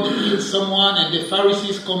the Lord healed someone and the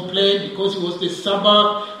Pharisees complained because it was the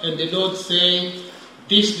Sabbath, and the Lord said,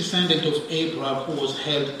 this descendant of Abraham who was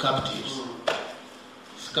held captive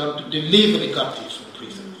has come to deliver the captives from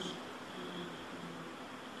prisons.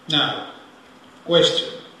 Now, question.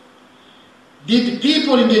 Did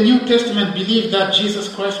people in the New Testament believe that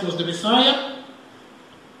Jesus Christ was the Messiah?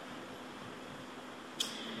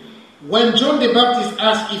 When John the Baptist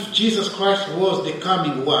asked if Jesus Christ was the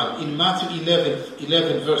coming one in Matthew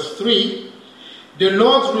 11 verse 3, the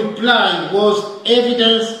Lord's reply was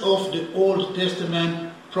evidence of the Old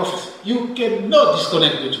Testament prophecy. You cannot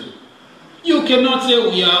disconnect the two. You cannot say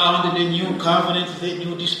we are under the new covenant, the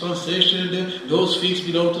new dispensation, those things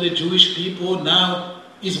belong to the Jewish people. Now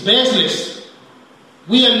it's baseless.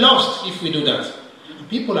 We are lost if we do that.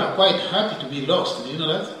 People are quite happy to be lost. Do you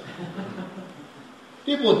know that?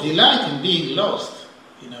 People delight in being lost,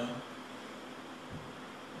 you know.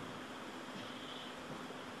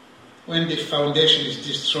 When the foundation is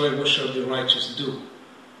destroyed, what shall the righteous do?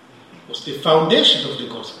 What's the foundation of the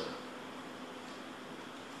gospel?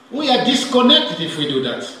 We are disconnected if we do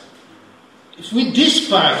that. If we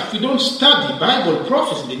despise, if we don't study Bible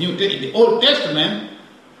prophecy in the Old Testament,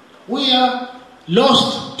 we are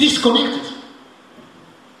lost, disconnected.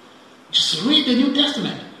 Just read the New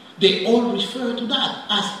Testament. They all refer to that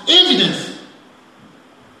as evidence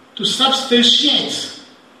to substantiate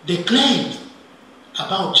the claims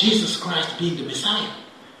about Jesus Christ being the Messiah,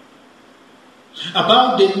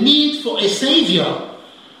 about the need for a Savior.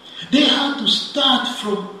 They had to start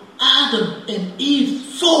from Adam and Eve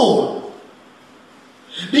fall.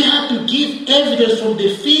 They had to give evidence from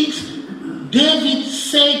the things David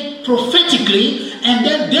said prophetically and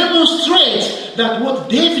then demonstrate that what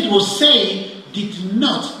David was saying did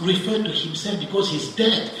not refer to himself because he's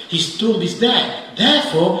dead. His tomb is dead.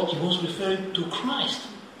 Therefore, he was referring to Christ.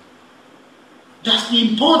 That's the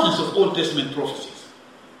importance of Old Testament prophecies.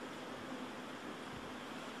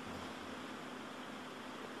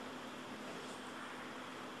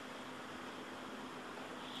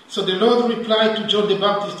 So the Lord replied to John the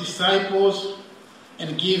Baptist's disciples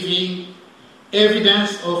and giving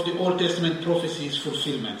evidence of the Old Testament prophecies'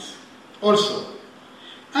 fulfillments. Also,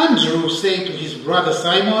 Andrew said to his brother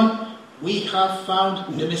Simon, "We have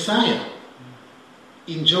found the Messiah."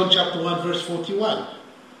 In John chapter 1 verse 41.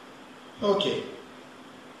 Okay.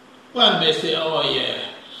 One may say, oh yeah.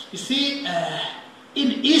 You see,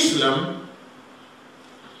 in Islam,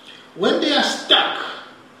 when they are stuck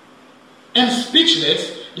and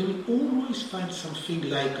speechless, they will always find something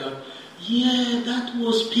like, yeah, that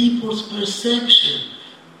was people's perception.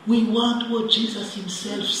 We want what Jesus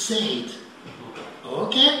himself said.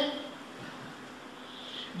 Okay?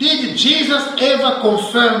 Did Jesus ever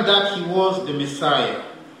confirm that he was the Messiah?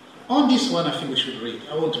 On this one, I think we should read.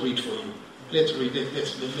 I won't read for you. Let's read it.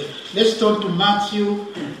 Let's turn to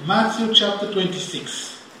Matthew chapter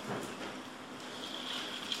 26.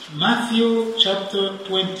 Matthew chapter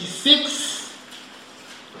 26.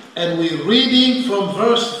 And we're reading from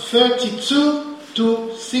verse 32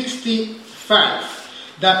 to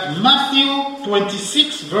 65. That Matthew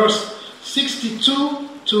 26 verse 62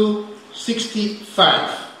 to 65.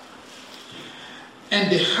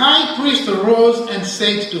 And the high priest arose and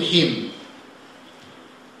said to him,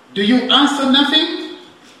 "Do you answer nothing?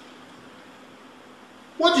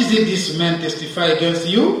 What is it this man testify against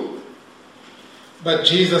you?" But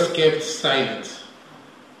Jesus kept silent.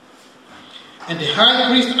 And the high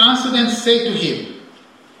priest answered and said to him,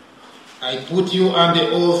 "I put you under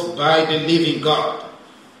oath by the living God.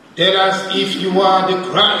 Tell us if you are the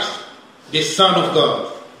Christ, the Son of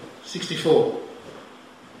God." 64.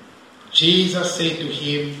 Jesus said to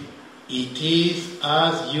him, "It is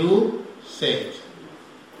as you said."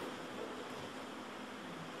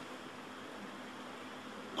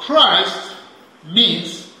 Christ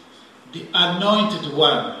means the anointed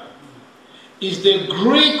one. Is the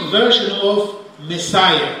Greek version of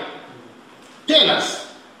Messiah. Tell us,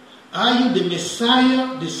 are you the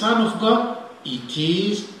Messiah, the Son of God? It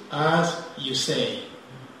is as you say.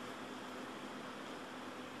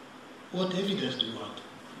 What evidence do we want?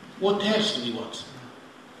 What else do we want?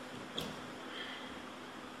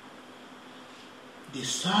 The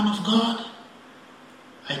Son of God?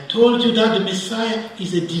 I told you that the Messiah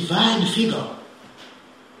is a divine figure.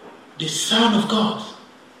 The Son of God.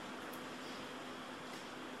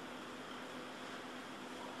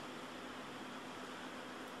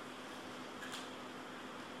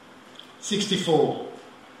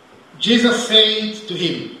 Jesus said to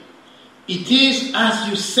him, "It is as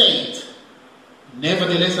you said.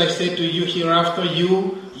 Nevertheless, I say to you, hereafter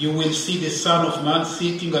you will see the Son of Man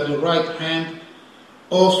sitting at the right hand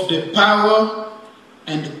of the power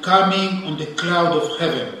and coming on the cloud of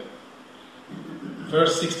heaven."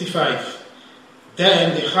 Verse 65.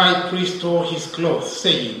 Then the high priest tore his clothes,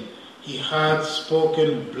 saying, "He had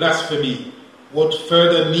spoken blasphemy. What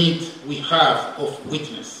further need we have of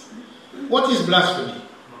witness?" What is blasphemy?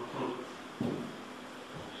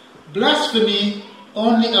 Blasphemy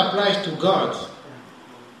only applies to God.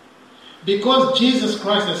 Because Jesus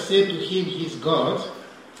Christ has said to him he's God,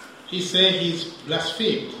 he said he's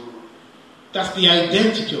blasphemed. That's the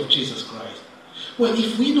identity of Jesus Christ. Well,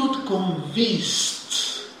 if we're not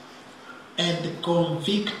convinced and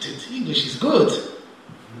convicted, English is good.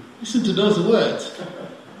 Listen to those words.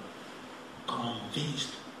 Convinced,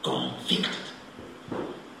 convicted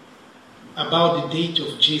about the deity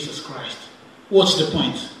of Jesus Christ. What's the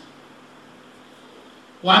point?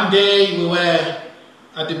 One day we were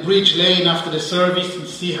at the bridge lane after the service and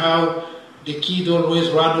see how the kid always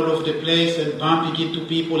run all over the place and bumping into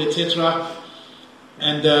people, etc.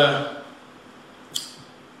 And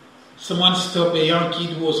someone stopped a young kid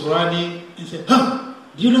who was running and said, "Huh,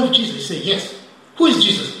 do you love Jesus?" He said, "Yes." "Who is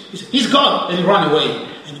Jesus?" He said, "He's God." And he ran away.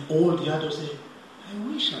 And all the others said,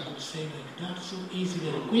 "I wish I could say like that so easily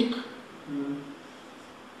and quick."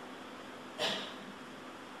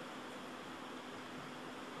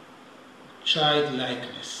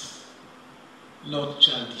 Childlikeness, not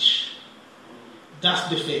childish. That's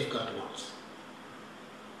the faith God wants.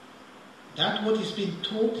 That what he's been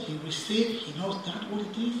taught, he received, he knows that what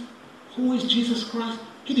it is. Who is Jesus Christ?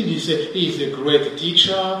 He didn't say he's the great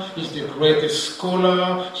teacher, he's the greatest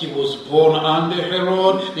scholar, he was born under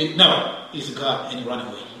Herod. No, he's God, and he ran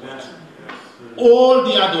away. All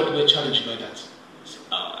the adults were challenged by that. Said,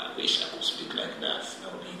 "Oh, I wish I could speak like that.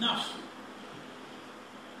 That would be enough."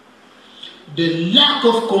 The lack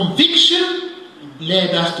of conviction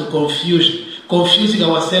led us to confusion, confusing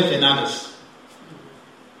ourselves and others.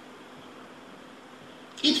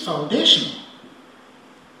 It's foundational.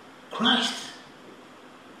 Christ.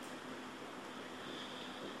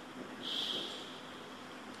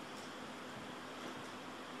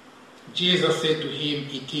 Jesus said to him,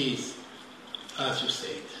 "It is as you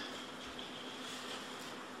said."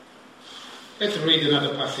 Let's read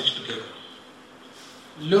another passage together.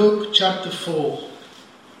 Luke chapter 4,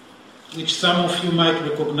 which some of you might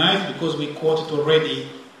recognize because we quoted already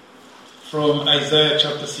from Isaiah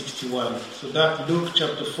chapter 61. So that's Luke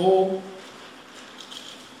chapter 4,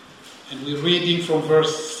 and we're reading from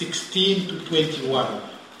verse 16 to 21.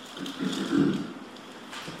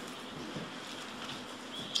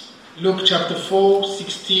 Luke chapter 4,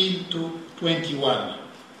 16 to 21.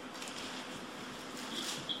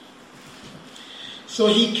 So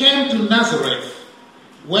he came to Nazareth,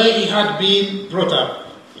 where he had been brought up.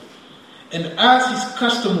 And as his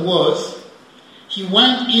custom was, he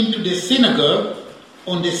went into the synagogue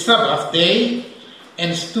on the Sabbath day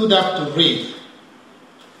and stood up to read.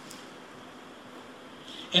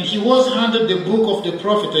 And he was handed the book of the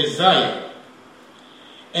prophet Isaiah.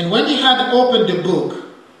 And when he had opened the book,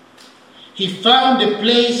 he found the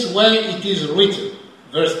place where it is written,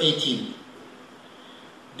 verse 18.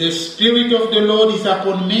 "The Spirit of the Lord is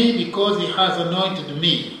upon me because he has anointed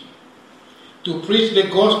me to preach the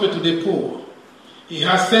gospel to the poor. He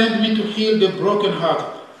has sent me to heal the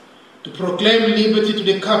brokenhearted, to proclaim liberty to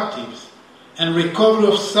the captives and recovery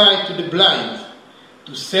of sight to the blind,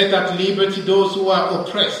 to set at liberty those who are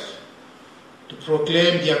oppressed, to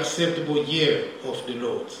proclaim the acceptable year of the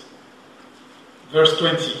Lord." Verse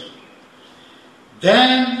 20.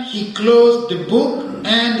 Then he closed the book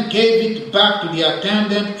and gave it back to the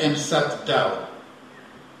attendant and sat down.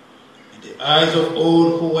 And the eyes of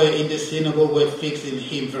all who were in the synagogue were fixed in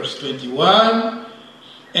him. Verse 21.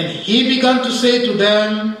 And he began to say to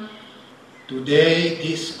them, "Today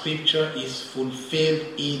this scripture is fulfilled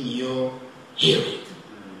in your hearing."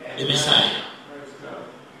 The Messiah.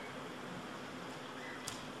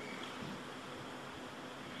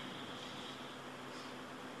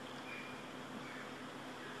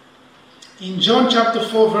 In John chapter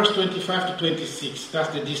 4, verse 25 to 26, that's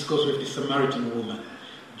the discourse with the Samaritan woman.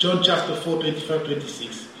 John chapter 4, 25 to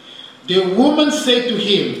 26. The woman said to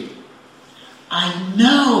him, "I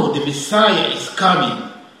know the Messiah is coming,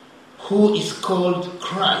 who is called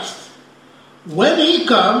Christ. When he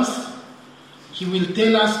comes, he will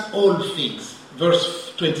tell us all things."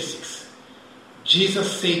 Verse 26.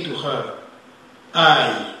 Jesus said to her,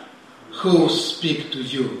 "I who speak to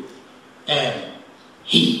you am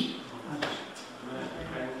he."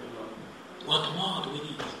 What more do we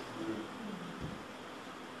need?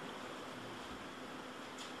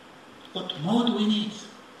 What more do we need?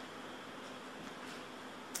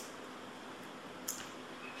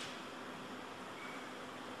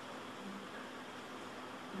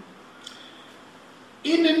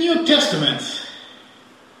 In the New Testament,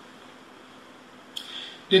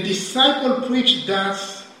 the disciple preached that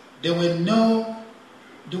there was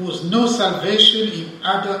no salvation in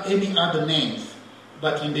any other names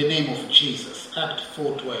but in the name of Jesus. Acts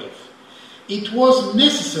 4:12. It was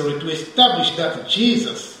necessary to establish that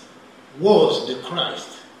Jesus was the Christ,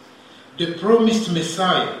 the promised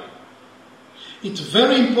Messiah. It's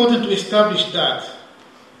very important to establish that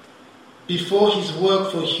before his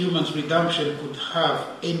work for humans' redemption could have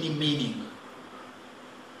any meaning.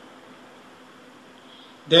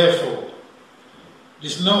 Therefore,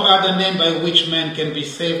 there is no other name by which man can be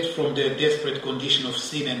saved from their desperate condition of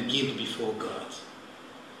sin and guilt before God.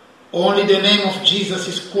 Only the name of Jesus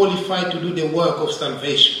is qualified to do the work of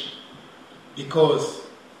salvation, because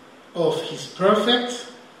of his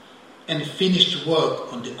perfect and finished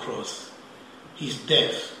work on the cross, his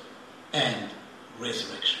death and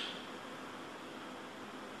resurrection.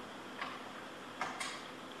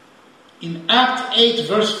 In Act 8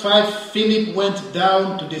 verse 5, Philip went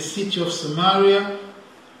down to the city of Samaria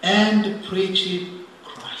and preached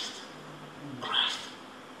Christ. Christ.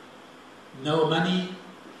 No money,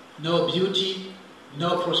 no beauty,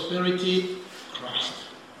 no prosperity, Christ.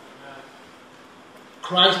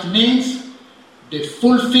 Christ means the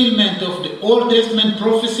fulfillment of the Old Testament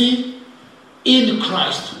prophecy in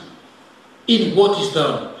Christ, in what is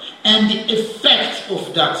done, and the effect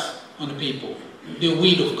of that on people, the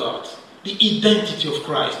will of God, the identity of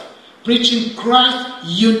Christ. Preaching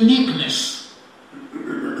Christ's uniqueness.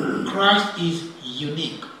 Christ is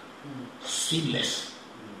unique, sinless.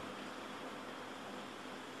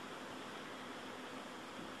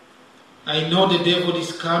 I know the devil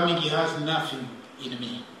is coming, he has nothing in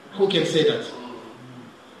me. Who can say that?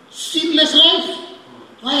 Sinless life?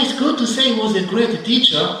 Well, it's good to say he was a great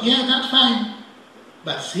teacher. Yeah, that's fine.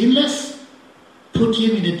 But sinless? Put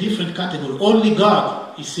him in a different category. Only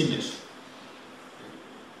God is sinless.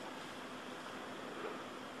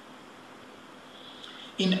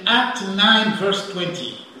 In Act 9 verse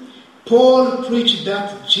 20, Paul preached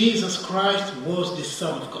that Jesus Christ was the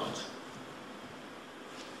Son of God.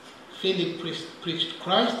 Philip preached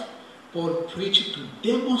Christ. Paul preached to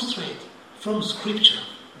demonstrate from Scripture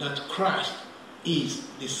that Christ is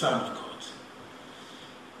the Son of God,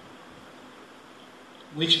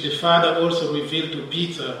 which the Father also revealed to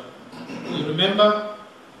Peter. You remember?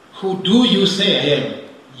 Who do you say I am?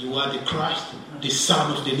 You are the Christ, the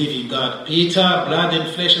Son of the living God. Peter, blood and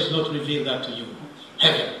flesh has not revealed that to you.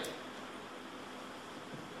 Heaven.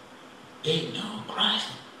 They know Christ.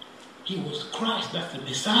 He was Christ, that's the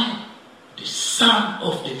Messiah, the Son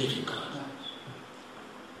of the living God.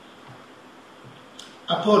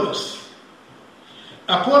 Apollos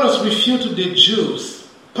refuted the Jews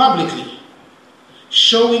publicly,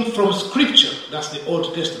 showing from Scripture, that's the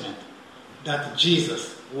Old Testament, that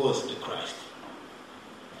Jesus was the Christ.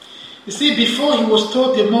 You see, before he was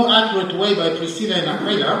taught a more accurate way by Priscilla and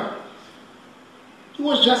Aquila, he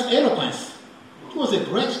was just eloquence. He was a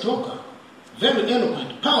great talker, very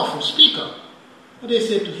eloquent, powerful speaker. But they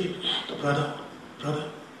said to him, brother,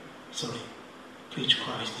 preach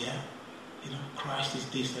Christ, yeah? You know, Christ is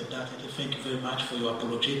this and that, and thank you very much for your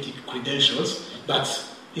apologetic credentials, but,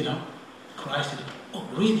 Christ is, oh,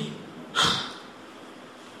 really?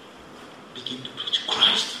 Begin to preach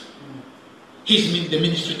Christ. The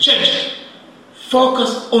ministry changed.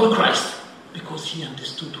 Focus on Christ, because he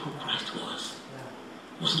understood who Christ was.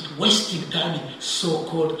 Wasn't wasting time in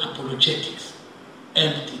so-called apologetics,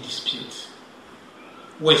 empty disputes.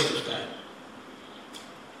 Waste of time.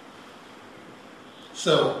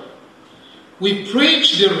 So, we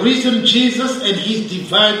preach the risen Jesus and his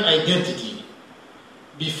divine identity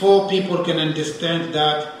before people can understand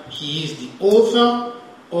that he is the author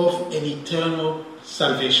of an eternal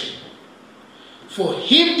salvation. For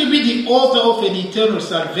him to be the author of an eternal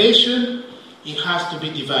salvation, he has to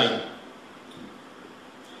be divine.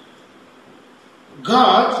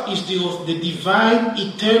 God is the divine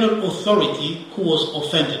eternal authority who was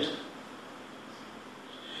offended.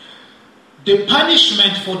 The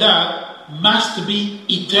punishment for that must be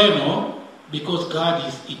eternal, because God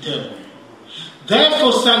is eternal.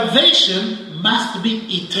 Therefore, salvation must be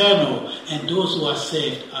eternal, and those who are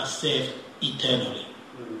saved eternally.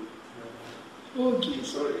 Okay,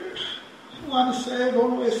 sorry. Once saved,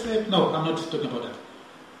 always saved. No, I'm not talking about that.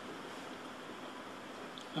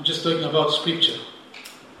 I'm just talking about Scripture.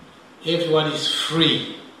 Everyone is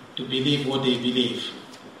free to believe what they believe.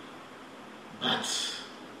 But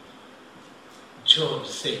John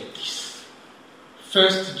said this.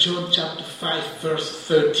 1 John chapter 5 verse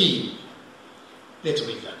 13. Let's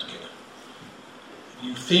read that together.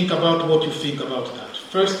 You think about what you think about that.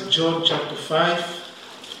 1 John chapter 5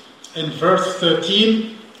 and verse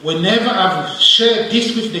 13. Whenever I've shared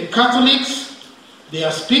this with the Catholics, they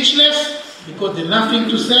are speechless because they have nothing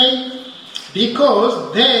to say,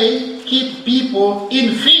 because they keep people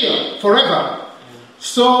in fear forever.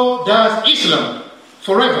 So does Islam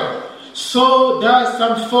forever. So does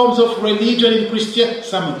some forms of religion in Christianity,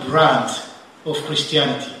 some brand of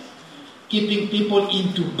Christianity, keeping people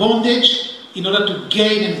into bondage in order to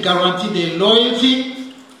gain and guarantee their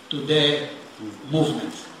loyalty to their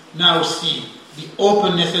movement. Now see the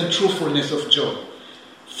openness and truthfulness of John.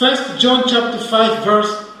 1 John chapter 5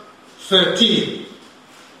 verse 13.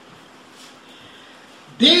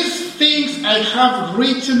 These things I have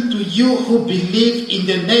written to you who believe in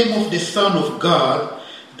the name of the Son of God,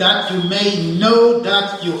 that you may know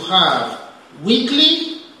that you have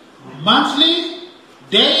weekly, monthly,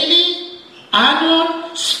 daily,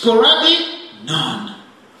 annual, sporadic, none.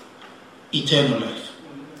 Eternal life.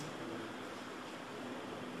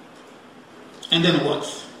 And then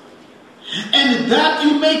what? And that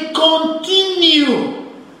you may continue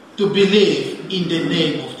to believe in the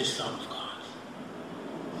name of the Son of God.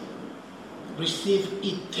 Receive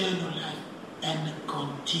eternal life and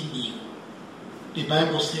continue. The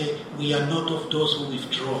Bible says we are not of those who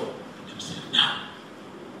withdraw themselves. Now,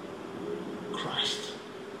 Christ,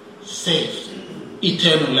 saved,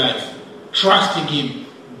 eternal life, trusting Him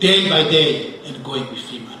day by day and going with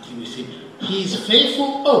Him until we see He is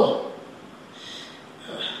faithful. Oh,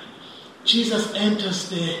 Jesus enters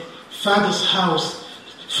the Father's house.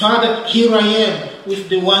 Father, here I am with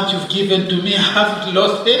the ones you've given to me. I haven't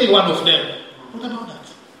lost any one of them. What about that?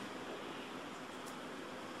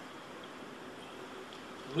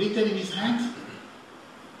 Written in His hands.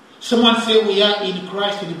 Someone say we are in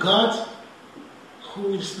Christ, in God. Who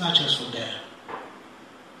will snatch us from there?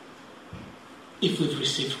 If we've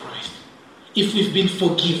received Christ, if we've been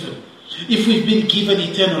forgiven, if we've been given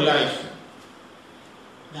eternal life.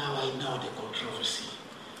 Now I know the controversy.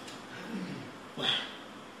 Well,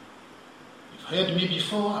 you've heard me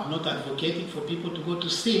before. I'm not advocating for people to go to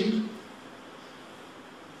sin.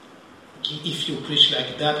 If you preach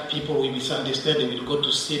like that, people will misunderstand. They will go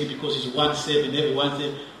to sin because it's one saved and everyone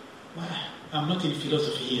saved. Well, I'm not in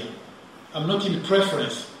philosophy here. I'm not in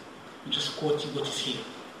preference. I'm just quoting what is here.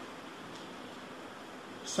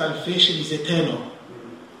 Salvation is eternal.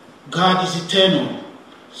 God is eternal.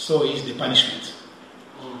 So is the punishment.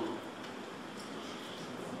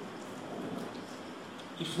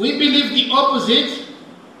 If we believe the opposite,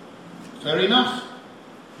 fair enough.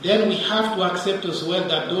 Then we have to accept as well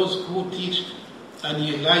that those who teach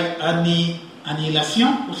annihilation,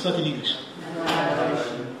 what's that in English?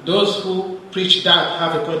 Those who preach that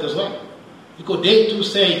have a point as well. Because they too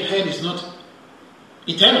say hell is not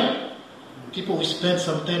eternal. People will spend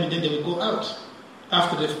some time and then they will go out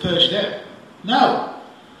after they've purged there. Now,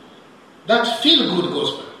 that feel-good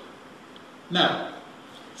gospel. Now,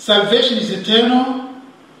 salvation is eternal.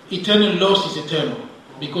 Eternal loss is eternal.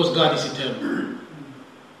 Because God is eternal.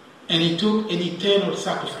 And He took an eternal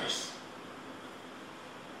sacrifice.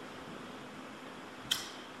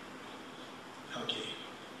 Okay.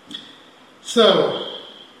 So,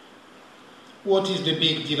 what is the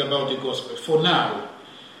big deal about the gospel? For now,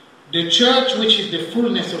 the church, which is the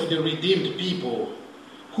fullness of the redeemed people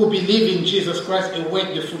who believe in Jesus Christ,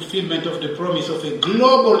 await the fulfillment of the promise of a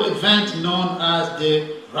global event known as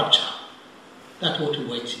the rapture. That's what we're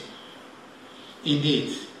waiting.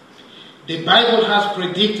 Indeed, the Bible has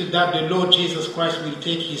predicted that the Lord Jesus Christ will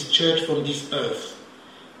take His church from this earth.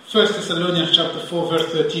 1 Thessalonians chapter 4,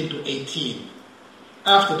 verse 13 to 18.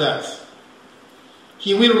 After that,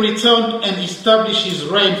 He will return and establish His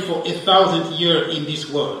reign for 1,000 years in this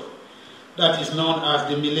world. That is known as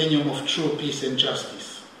the millennium of true peace and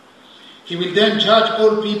justice. He will then judge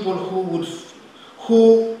all people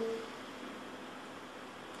who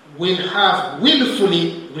will have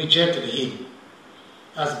willfully rejected Him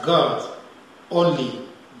as God's only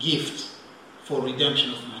gift for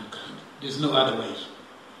redemption of mankind. There's no other way.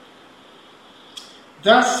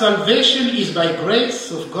 Thus, salvation is by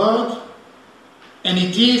grace of God, and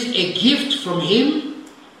it is a gift from Him,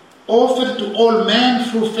 offered to all men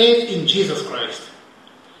through faith in Jesus Christ.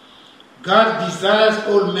 God desires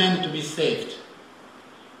all men to be saved.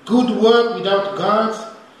 Good work without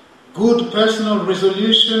God, good personal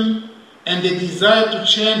resolution, and the desire to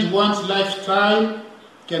change one's lifestyle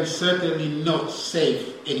can certainly not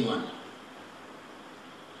save anyone.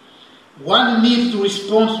 One needs to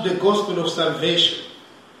respond to the gospel of salvation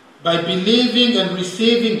by believing and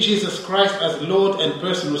receiving Jesus Christ as Lord and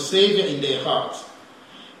personal Savior in their hearts.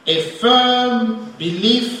 A firm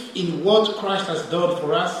belief in what Christ has done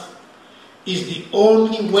for us is the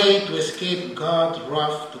only way to escape God's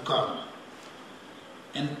wrath to come,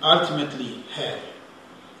 and ultimately hell,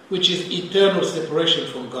 which is eternal separation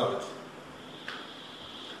from God.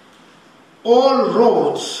 All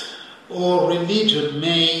roads or religion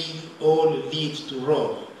may all lead to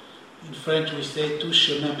Rome. In French we say tout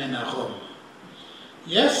chemin mène à Rome.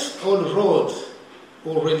 Yes, all roads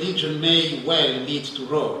or religion may well lead to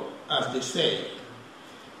Rome, as they say,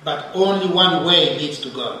 but only one way leads to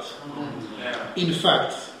God. In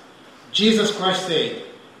fact, Jesus Christ said,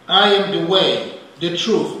 I am the way, the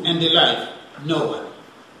truth, and the life. No one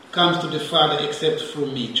comes to the Father except through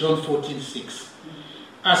me. John 14:6.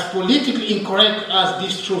 As politically incorrect as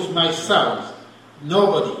this truth might sound,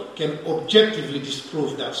 nobody can objectively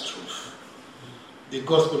disprove that truth. the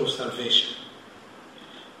gospel of salvation.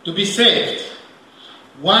 To be saved,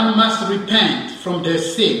 one must repent from their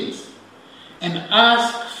sins and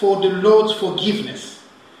ask for the Lord's forgiveness,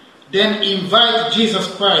 then invite Jesus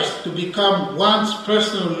Christ to become one's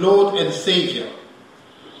personal Lord and Savior.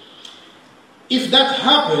 If that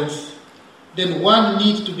happens, then one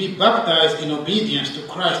needs to be baptized in obedience to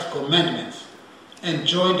Christ's commandments and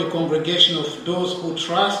join the congregation of those who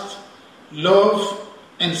trust, love,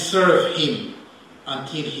 and serve Him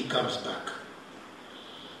until He comes back.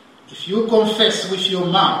 If you confess with your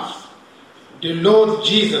mouth the Lord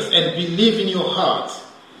Jesus and believe in your heart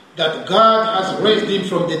that God has raised Him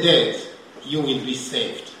from the dead, you will be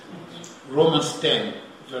saved. Romans 10,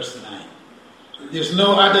 verse 9. There's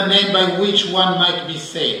no other name by which one might be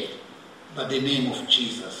saved but the name of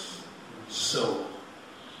Jesus. So,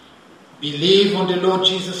 believe on the Lord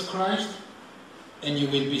Jesus Christ and you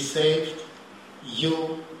will be saved,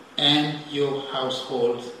 you and your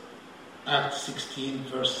household. Acts 16,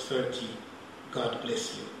 verse 30. God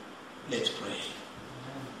bless you. Let's pray.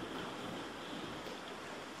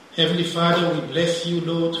 Heavenly Father, we bless you,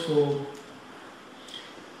 Lord, for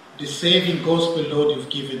the saving gospel, Lord, you've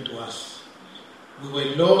given to us. We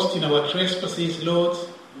were lost in our trespasses, Lord,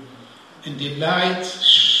 and the light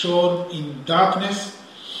shone in darkness,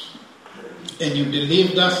 and you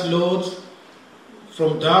delivered us, Lord,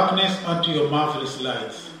 from darkness unto your marvelous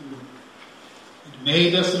light. It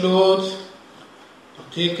made us, Lord,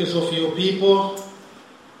 partakers of your people.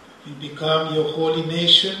 We become your holy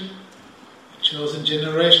nation, a chosen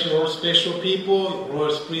generation, your special people, your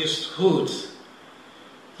royal priesthood.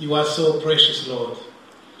 You are so precious, Lord.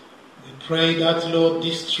 We pray that, Lord,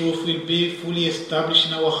 this truth will be fully established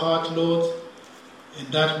in our heart, Lord, and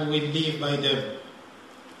that we will live by them.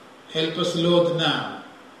 Help us, Lord, now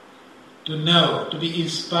to know, to be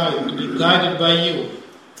inspired, to be guided by you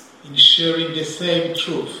in sharing the same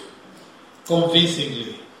truth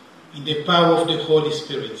convincingly in the power of the Holy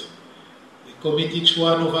Spirit. We commit each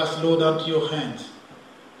one of us, Lord, unto your hands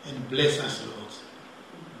and bless us, Lord.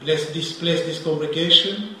 Bless this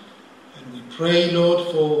congregation, and we pray, Lord,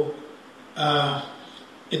 for a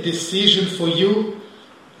decision for you.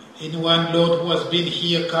 Anyone, Lord, who has been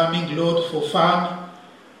here coming, Lord, for fun,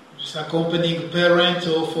 just accompanying parents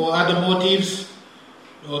or for other motives,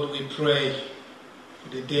 Lord, we pray for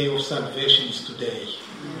the day of salvation is today,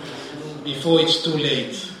 before it's too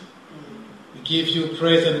late. We give you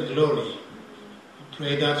praise and glory. We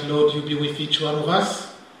pray that, Lord, you be with each one of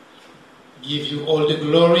us. Give you all the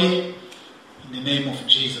glory in the name of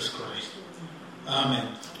Jesus Christ. Amen.